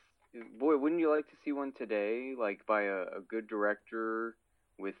because, boy, wouldn't you like to see one today, like by a good director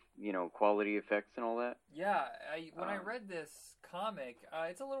with, quality effects and all that? Yeah. When I read this comic,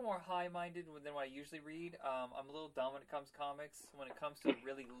 it's a little more high-minded than what I usually read. I'm a little dumb when it comes to comics. When it comes to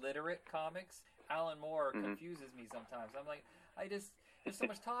really literate comics, Alan Moore confuses me sometimes. I'm like, there's so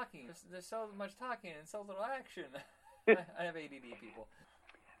much talking. There's so much talking and so little action. I have ADD, people.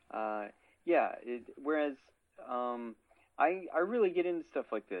 Yeah. Whereas I really get into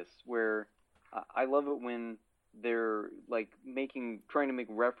stuff like this where I love it when they're like trying to make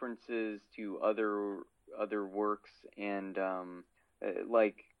references to other works, and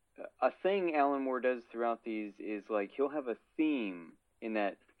like a thing Alan Moore does throughout these is like he'll have a theme in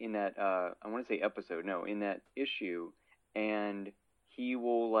that I want to say episode, no, in that issue, and he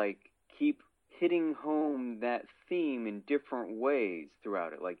will like keep hitting home that theme in different ways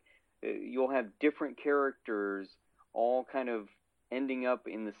throughout it. Like you'll have different characters all kind of ending up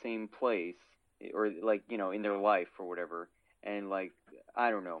in the same place, or like in their life or whatever, and like I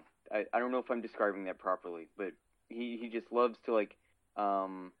don't know if I'm describing that properly, but he just loves to like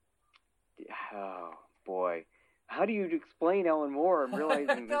oh boy, how do you explain Alan Moore? I'm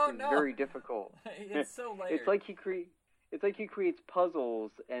realizing this is very difficult. It's so layered. It's like he creates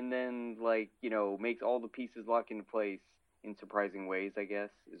puzzles and then like makes all the pieces lock into place in surprising ways, I guess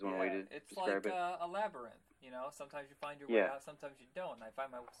is one way to describe it. It's like a labyrinth. Sometimes you find your way out, sometimes you don't. And I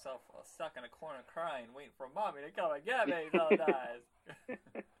find myself stuck in a corner crying, waiting for mommy to come and get me sometimes.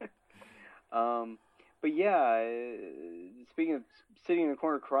 But yeah, speaking of sitting in the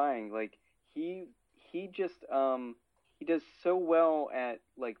corner crying, like he just he does so well at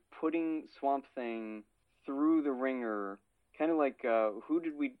like putting Swamp Thing through the ringer, kind of like who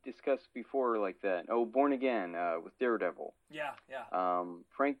did we discuss before like that? Oh, Born Again with Daredevil. Yeah.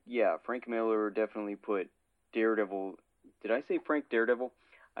 Frank Miller definitely put Daredevil. Did I say Frank Daredevil?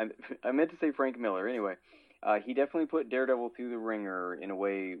 I meant to say Frank Miller. Anyway, he definitely put Daredevil through the ringer in a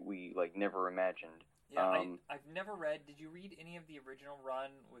way we like never imagined. Yeah, I've never read. Did you read any of the original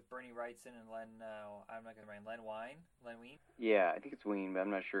run with Bernie Wrightson and Len? I'm not gonna remember. Len Wein. Yeah, I think it's Wein, but I'm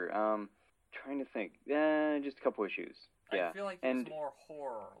not sure. Trying to think. Just a couple issues. Yeah. I feel like it was more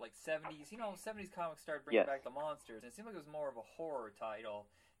horror, like 70s. 70s comics started bringing back the monsters. And it seemed like it was more of a horror title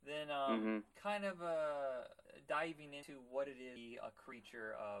than kind of diving into what it is to be a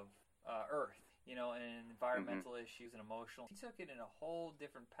creature of Earth, and environmental issues and emotional. He took it in a whole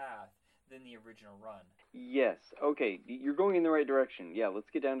different path than the original run. Yes. Okay, you're going in the right direction. Yeah, let's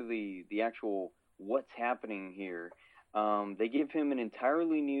get down to the actual what's happening here. They give him an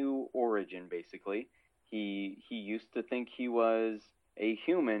entirely new origin, basically. He used to think he was a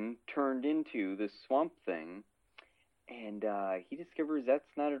human turned into this Swamp Thing, and he discovers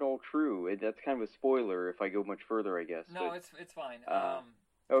that's not at all true. That's kind of a spoiler if I go much further, I guess. No, it's fine.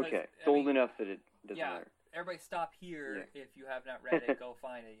 Okay, it's old enough that it doesn't matter. Everybody stop here if you have not read it. Go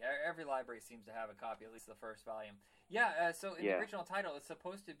find it. Every library seems to have a copy, at least the first volume. Yeah, so in the original title, it's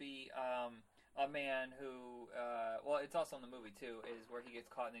supposed to be a man who, it's also in the movie too, is where he gets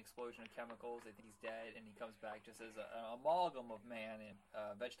caught in the explosion of chemicals. They think he's dead, and he comes back just as an amalgam of man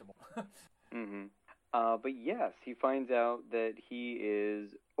and vegetable. But yes, he finds out that he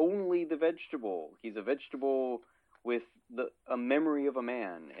is only the vegetable. He's a vegetable with a memory of a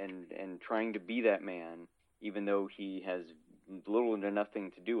man, and trying to be that man, even though he has little to nothing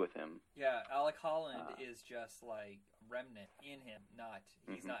to do with him. Yeah, Alec Holland is just like a remnant in him.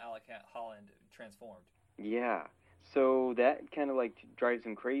 He's not Alec Holland transformed. Yeah, so that kind of like drives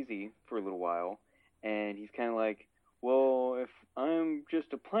him crazy for a little while, and he's kind of like, well, if I'm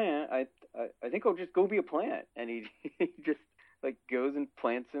just a plant, I think I'll just go be a plant. And he just like goes and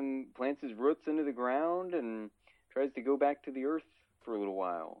plants his roots into the ground and tries to go back to the earth for a little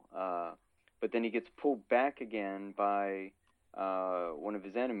while. But then he gets pulled back again by one of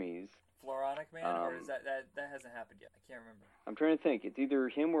his enemies. Floronic Man, or is that hasn't happened yet? I can't remember. I'm trying to think. It's either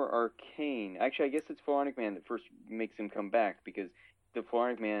him or Arcane. Actually, I guess it's Floronic Man that first makes him come back, because the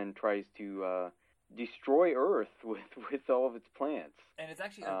Floronic Man tries to destroy Earth with all of its plants. And it's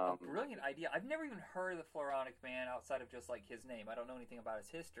actually a brilliant idea. I've never even heard of the Floronic Man outside of just like his name. I don't know anything about his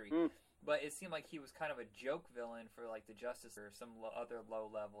history, but it seemed like he was kind of a joke villain for like the Justice or some other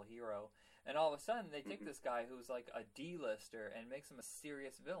low-level hero. And all of a sudden, they take this guy who's like a D-lister and makes him a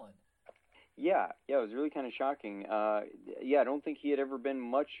serious villain. Yeah, it was really kind of shocking. I don't think he had ever been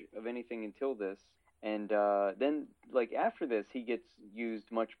much of anything until this. And then, like, after this, he gets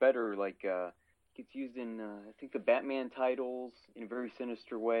used much better, like, gets used in, I think, the Batman titles in a very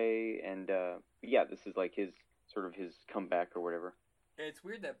sinister way. And, this is, like, his comeback or whatever. It's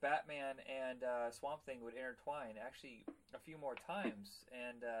weird that Batman and Swamp Thing would intertwine actually a few more times,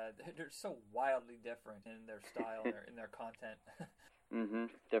 and they're so wildly different in their style and in their content.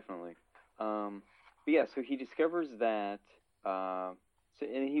 Definitely. So he discovers that, and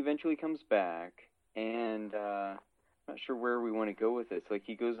he eventually comes back, and I'm not sure where we want to go with this. Like,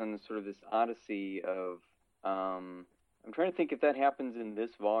 he goes on this odyssey of, I'm trying to think if that happens in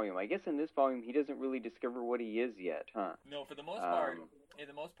this volume. I guess in this volume he doesn't really discover what he is yet, huh? No, for the most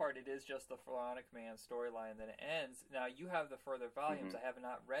part, it is just the Floronic Man storyline, then it ends. Now, you have the further volumes. I have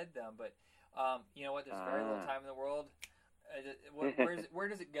not read them, but you know what? There's very little time in the world. Where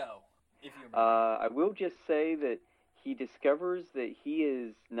does it go, if you remember? I will just say that he discovers that he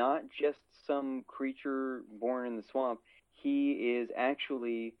is not just some creature born in the swamp. He is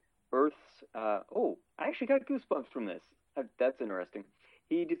actually Earth's... I actually got goosebumps from this. That's interesting.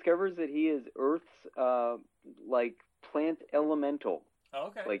 He discovers that he is Earth's, plant elemental. Oh,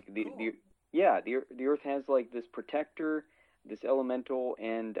 okay. Like, cool. the Earth has, like, this protector, this elemental,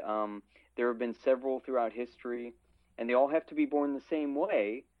 and there have been several throughout history, and they all have to be born the same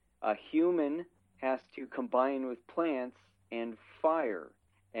way. A human has to combine with plants and fire,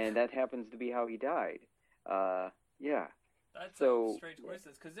 and that happens to be how he died. That's a strange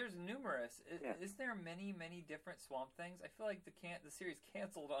coincidence, because there's numerous. Is there many, many different Swamp Things? I feel like the series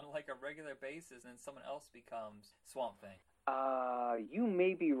canceled on like a regular basis, and someone else becomes Swamp Thing. You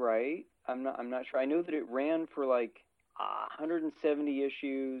may be right. I'm not sure. I know that it ran for like 170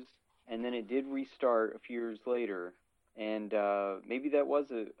 issues, and then it did restart a few years later. And maybe that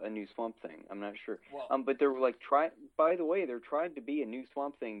was a new Swamp Thing. I'm not sure. Well, but there were by the way, there tried to be a new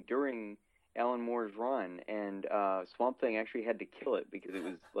Swamp Thing during Alan Moore's run, and Swamp Thing actually had to kill it because it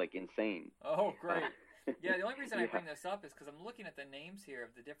was like insane. Oh, great. Yeah, the only reason I bring this up is because I'm looking at the names here of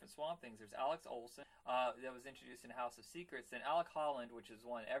the different Swamp Things. There's Alex Olson, that was introduced in House of Secrets, then Alec Holland, which is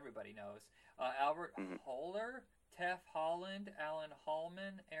one everybody knows, Albert Holler, Tef Holland, Alan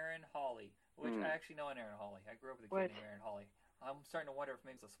Hallman, Aaron Hawley, which I actually know an Aaron Hawley. I grew up with a kid named Aaron Hawley. I'm starting to wonder if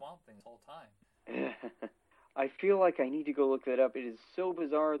maybe it's a Swamp Thing this whole time. I feel like I need to go look that up. It is so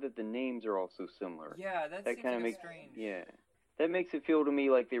bizarre that the names are all so similar. Yeah, that seems kind of strange. Yeah, that makes it feel to me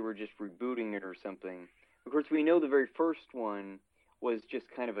like they were just rebooting it or something. Of course, we know the very first one was just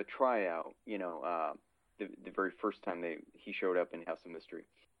kind of a tryout. You know, the very first time he showed up in House of Mystery.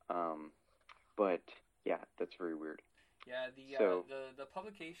 But yeah, that's very weird. Yeah, the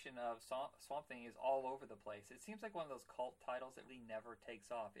publication of Swamp Thing is all over the place. It seems like one of those cult titles that really never takes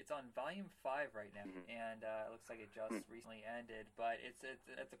off. It's on volume 5 right now, and it looks like it just recently ended. But it's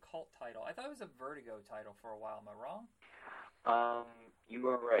a cult title. I thought it was a Vertigo title for a while. Am I wrong? You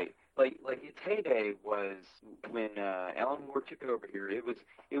are right. Like its heyday was when Alan Moore took it over here. It was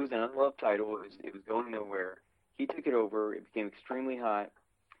an unloved title. It was going nowhere. He took it over. It became extremely hot,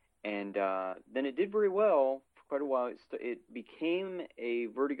 and then it did very well. Quite a while. It became a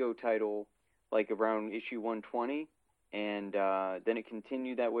Vertigo title like around issue 120, and then it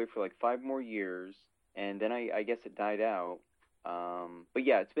continued that way for like 5 more years, and then I guess it died out. But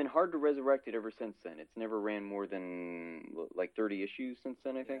yeah, it's been hard to resurrect it ever since then. It's never ran more than like 30 issues since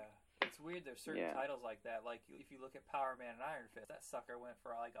then, I think. Yeah. It's weird there's certain titles like that. Like, if you look at Power Man and Iron Fist, that sucker went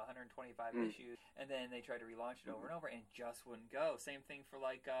for like 125 issues, and then they tried to relaunch it over and over, and it just wouldn't go. Same thing for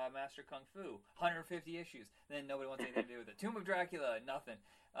like Master Kung Fu, 150 issues. Then nobody wants anything to do with it. Tomb of Dracula, nothing.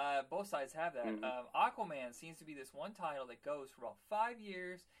 Both sides have that. Aquaman seems to be this one title that goes for about 5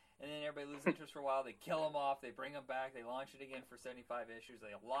 years, and then everybody loses interest for a while. They kill him off, they bring him back, they launch it again for 75 issues,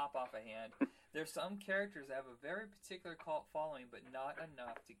 they lop off a hand. There's some characters that have a very particular cult following, but not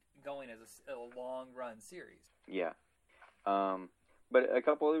enough to going as a long-run series. Yeah. But a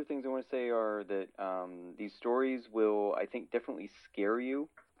couple other things I want to say are that these stories will, I think, definitely scare you,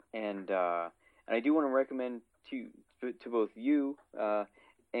 and I do want to recommend to both you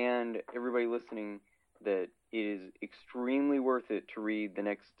and everybody listening that it is extremely worth it to read the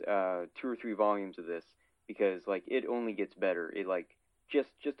next 2 or 3 volumes of this, because like it only gets better. It like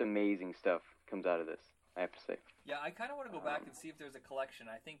just amazing stuff comes out of this. I have to say. Yeah, I kind of want to go back and see if there's a collection.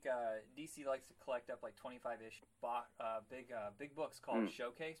 I think DC likes to collect up like 25 issue big books called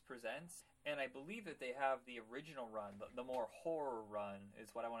Showcase Presents, and I believe that they have the original run, the more horror run, is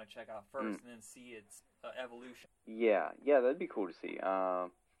what I want to check out first, and then see its evolution. Yeah, that'd be cool to see.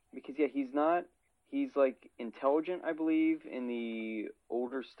 Because he's like intelligent, I believe, in the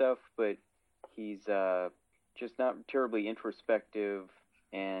older stuff, but he's just not terribly introspective,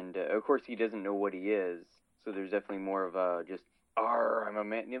 and of course he doesn't know what he is. So there's definitely more of a just, I'm a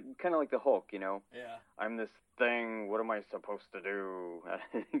man, kind of like the Hulk, you know? Yeah. I'm this thing, what am I supposed to do?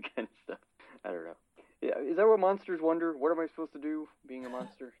 Kind of stuff. I don't know. Yeah, is that what monsters wonder? What am I supposed to do being a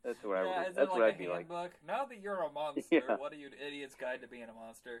monster? That's what that's what I'd be like. Now that you're a monster, what are you, Idiot's Guide to Being a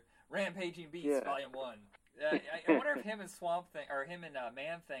Monster? Rampaging Beasts, Volume 1. I wonder if him and Swamp Thing, or him and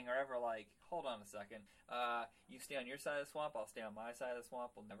Man Thing are ever like, hold on a second, you stay on your side of the swamp, I'll stay on my side of the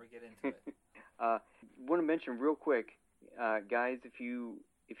swamp, we'll never get into it. Want to mention real quick, guys, if you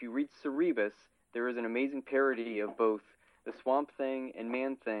read Cerebus, there is an amazing parody of both the Swamp Thing and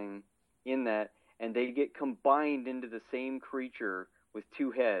Man Thing in that, and they get combined into the same creature with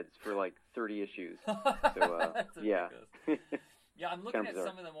two heads for like 30 issues. So, yeah. Yeah, I'm looking at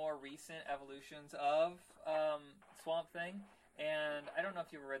some of the more recent evolutions of Swamp Thing, and I don't know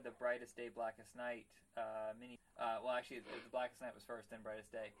if you ever read the Brightest Day, Blackest Night mini. Well, actually, the Blackest Night was first, then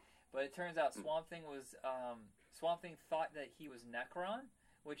Brightest Day. But it turns out Swamp Thing thought that he was Necron,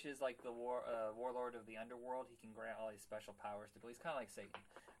 which is like the warlord of the underworld. He can grant all these special powers to people. He's kind of like Satan.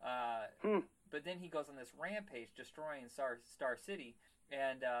 But then he goes on this rampage, destroying Star City,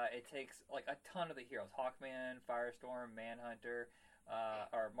 and it takes like a ton of the heroes: Hawkman, Firestorm, Manhunter,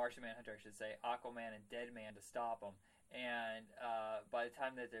 or Martian Manhunter, I should say, Aquaman, and Deadman to stop him. And by the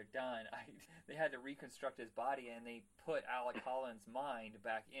time that they're done, they had to reconstruct his body, and they put Alec Holland's mind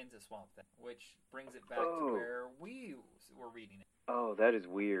back into Swamp Thing, which brings it back to where we were reading it. Oh, that is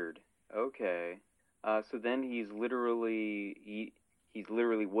weird. Okay. So then he's literally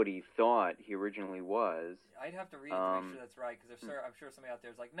what he thought he originally was. I'd have to read it to make sure that's right, because I'm sure somebody out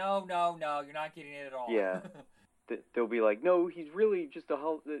there is like, no, you're not getting it at all. Yeah. They'll be like, no, he's really just the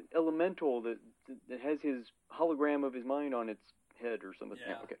elemental that has his hologram of his mind on its head or something.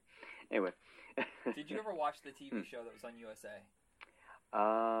 Yeah. Okay. Anyway. Did you ever watch the TV show that was on USA?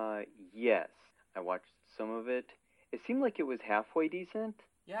 Yes. I watched some of it. It seemed like it was halfway decent.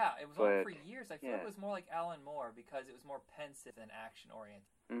 Yeah, it was on for years. I feel it was more like Alan Moore because it was more pensive than action-oriented.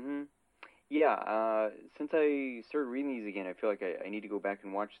 Mm-hmm. Yeah, since I started reading these again, I feel like I need to go back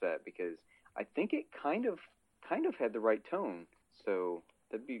and watch that because I think it kind of had the right tone. So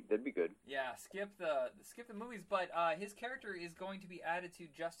that'd be good. Yeah, skip the movies, but his character is going to be added to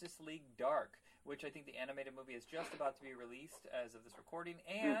Justice League Dark, which I think the animated movie is just about to be released as of this recording,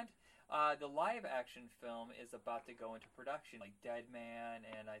 and the live-action film is about to go into production, like Deadman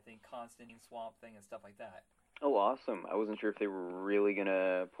and I think Constantine, Swamp Thing, and stuff like that. Oh, awesome. I wasn't sure if they were really going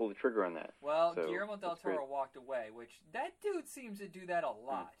to pull the trigger on that. Well, so, Guillermo del Toro walked away, which that dude seems to do that a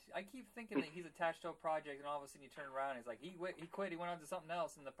lot. I keep thinking that he's attached to a project, and all of a sudden you turn around and he's like, he quit, he went on to something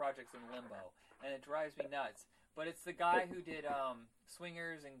else, and the project's in limbo. And it drives me nuts. But it's the guy who did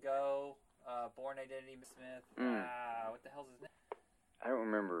Swingers and Go, Born Identity Smith. What the hell's his name? I don't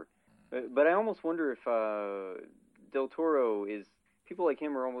remember. But I almost wonder if Del Toro is... People like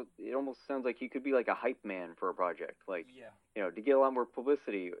him it almost sounds like he could be like a hype man for a project. Like, to get a lot more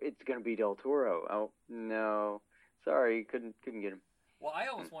publicity, it's going to be Del Toro. Oh, no. Sorry, couldn't get him. Well, I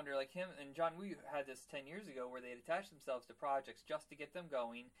almost wonder, like him and John Woo had this 10 years ago where they attached themselves to projects just to get them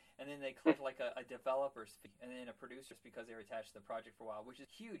going, and then they collect like a developer's fee and then a producer's because they were attached to the project for a while, which is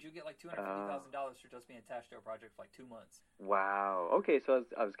huge. You get like $250,000 for just being attached to a project for like 2 months. Wow. Okay, so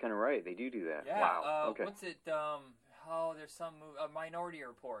I was kind of right. They do that. Yeah. Wow. Okay. What's it? There's some movie, Minority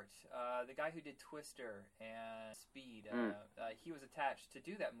Report. The guy who did Twister and Speed, he was attached to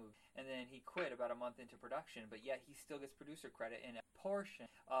do that movie, and then he quit about a month into production. But yet he still gets producer credit, and a portion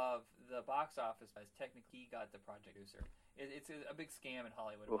of the box office, as technically he got the project producer. It's a big scam in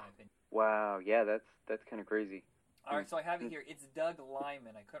Hollywood, in my opinion. Wow, yeah, that's kind of crazy. All right, so I have it here. It's Doug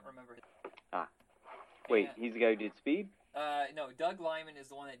Liman. I couldn't remember his. Wait, he's the guy who did Speed? No, Doug Liman is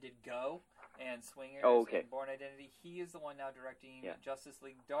the one that did Go and Swingers and Born Identity. He is the one now directing Justice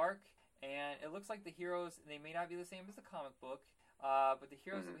League Dark, and it looks like the heroes, they may not be the same as the comic book, but the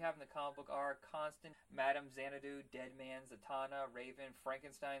heroes that we have in the comic book are Constant, Madame Xanadu, Deadman, Zatanna, Raven,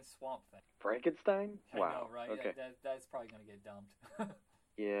 Frankenstein, Swamp Thing. Frankenstein? Wow. I know, right? Okay. That's probably going to get dumped.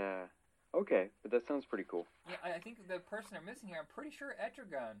 Yeah. Okay, but that sounds pretty cool. Yeah, I think the person they're missing here, I'm pretty sure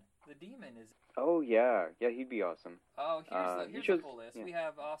Etrigan, the demon, is. Oh yeah, he'd be awesome. Oh, here's the full list. Yeah. We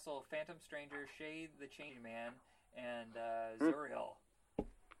have also Phantom Stranger, Shade the Changing Man, and Hmm. Zuriel.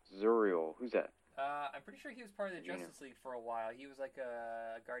 Zuriel, who's that? I'm pretty sure he was part of the Justice League for a while. He was like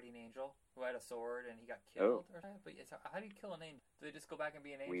a guardian angel who had a sword and he got killed. Or something. But how do you kill an angel? Do they just go back and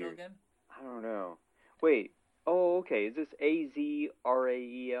be an angel Weird. again? I don't know. Wait. Oh, okay. Is this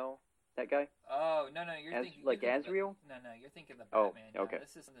Azrael? That guy? Oh, no, you're thinking... Like Azrael? No, you're thinking the Oh, Batman. okay.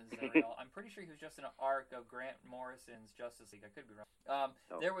 This isn't Zuriel. I'm pretty sure he was just in an arc of Grant Morrison's Justice League. I could be wrong.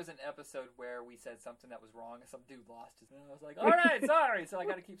 There was an episode where we said something that was wrong and some dude lost his... And I was like, all right, sorry. So I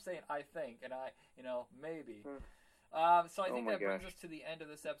got to keep saying I think and maybe. So I think that brings us to the end of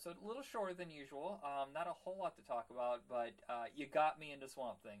this episode. A little shorter than usual. Not a whole lot to talk about, but you got me into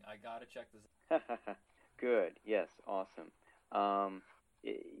Swamp Thing. I got to check this out. Good. Yes. Awesome.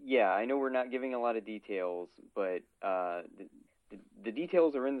 Yeah, I know we're not giving a lot of details, but the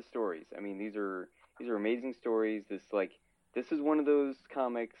details are in the stories. I mean, these are amazing stories. This is one of those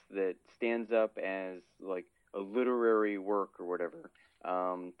comics that stands up as like a literary work or whatever.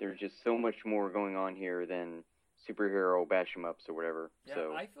 There's just so much more going on here than superhero bash 'em ups or whatever. Yeah,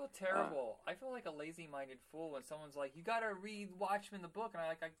 so, I feel terrible. I feel like a lazy-minded fool when someone's like, "You gotta read Watchmen the book," and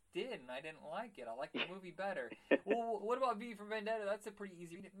I did, and I didn't like it. I like the movie better. Well, what about V for Vendetta? That's a pretty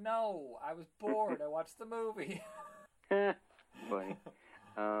easy read. No, I was bored. I watched the movie. Funny.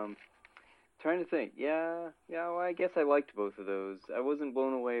 Trying to think. Yeah. Well, I guess I liked both of those. I wasn't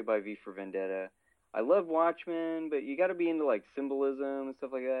blown away by V for Vendetta. I love Watchmen, but you got to be into like symbolism and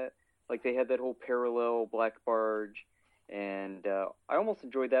stuff like that. Like they had that whole parallel Black Barge, and I almost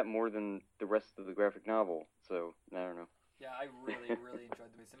enjoyed that more than the rest of the graphic novel. So I don't know. Yeah, I really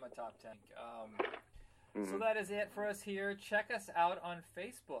enjoyed them. It's in my top 10. So that is it for us here. Check us out on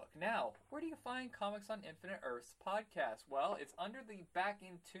Facebook. Now, where do you find Comics on Infinite Earths podcast? Well, it's under the Back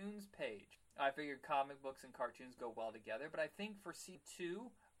in Tunes page. I figured comic books and cartoons go well together, but I think for C2,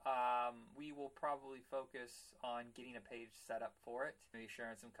 we will probably focus on getting a page set up for it, maybe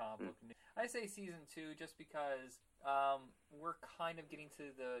sharing some comic book news. I say season 2 just because we're kind of getting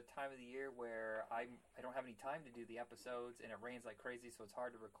to the time of the year where I don't have any time to do the episodes, and it rains like crazy, so it's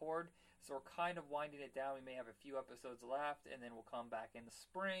hard to record. So we're kind of winding it down. We may have a few episodes left, and then we'll come back in the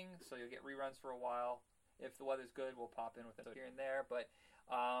spring, so you'll get reruns for a while. If the weather's good, we'll pop in with it here and there, but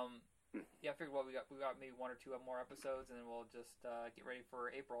yeah, I figured we got maybe 1 or 2 more episodes, and then we'll just get ready for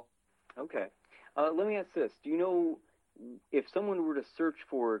April. Okay. Let me ask this. Do you know if someone were to search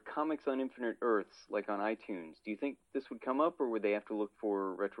for Comics on Infinite Earths, like on iTunes, do you think this would come up, or would they have to look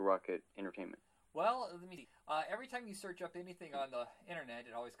for Retro Rocket Entertainment? Well, let me see. Every time you search up anything on the internet,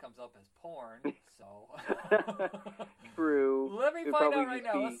 it always comes up as porn, so... True. Let me find out right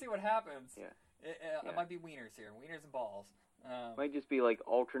now. Let's see what happens. Yeah. It might be wieners here. Wieners and balls. Might just be like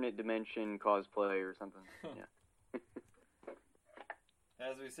alternate dimension cosplay or something. Yeah.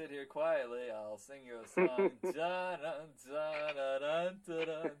 As we sit here quietly, I'll sing you a song.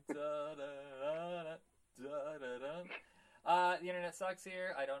 The internet sucks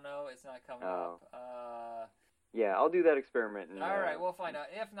here. I don't know. It's not coming up. Yeah, I'll do that experiment. And, all right, we'll find out.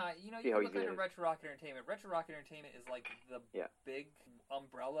 If not, you can look under Retro Rocket Entertainment. Retro Rocket Entertainment is like the big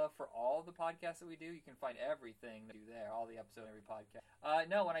umbrella for all the podcasts that we do. You can find everything that we do there, all the episodes, every podcast.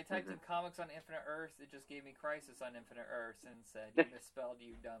 No, when I typed in Comics on Infinite Earths, it just gave me Crisis on Infinite Earths and said, "You misspelled,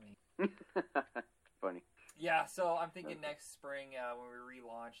 you dummy." Funny. Yeah, so I'm thinking next spring when we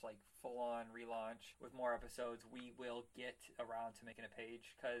relaunch, like full-on relaunch with more episodes, we will get around to making a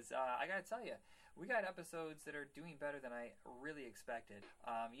page. Because I got to tell you, we got episodes that are doing better than I really expected.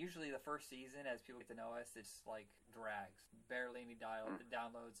 Usually the first season, as people get to know us, it's like drags. Barely any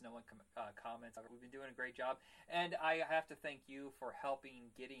downloads, no one comments. We've been doing a great job. And I have to thank you for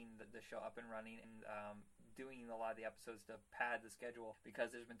helping getting the show up and running and doing a lot of the episodes to pad the schedule,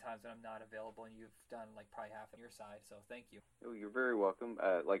 because there's been times when I'm not available and you've done like probably half on your side, so thank you. Oh, you're very welcome.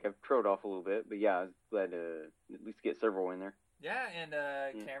 Like I've trailed off a little bit, but yeah, I was glad to at least get several in there. Yeah, and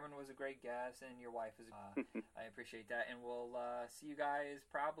Cameron was a great guest, and your wife is. I appreciate that, and we'll see you guys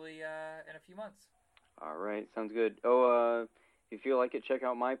probably in a few months. All right, sounds good. Oh, if you feel like it, check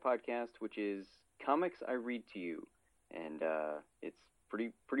out my podcast, which is Comics I Read to You, and it's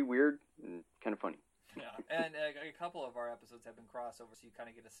pretty weird and kind of funny. Yeah, and a couple of our episodes have been crossovers, so you kind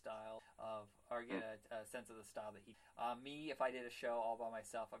of get a style of, or get a sense of the style that he. Me, if I did a show all by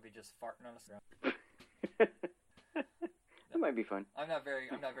myself, I'd be just farting on a ground. That might be fun. I'm not very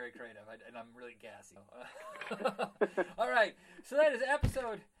creative, and I'm really gassy. All right, so that is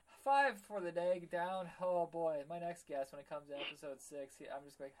episode 5 for the day down. Oh boy, my next guest when it comes to episode 6, I'm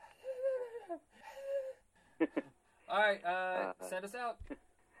just going. All right, send us out.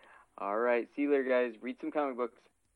 All right, see you later, guys. Read some comic books.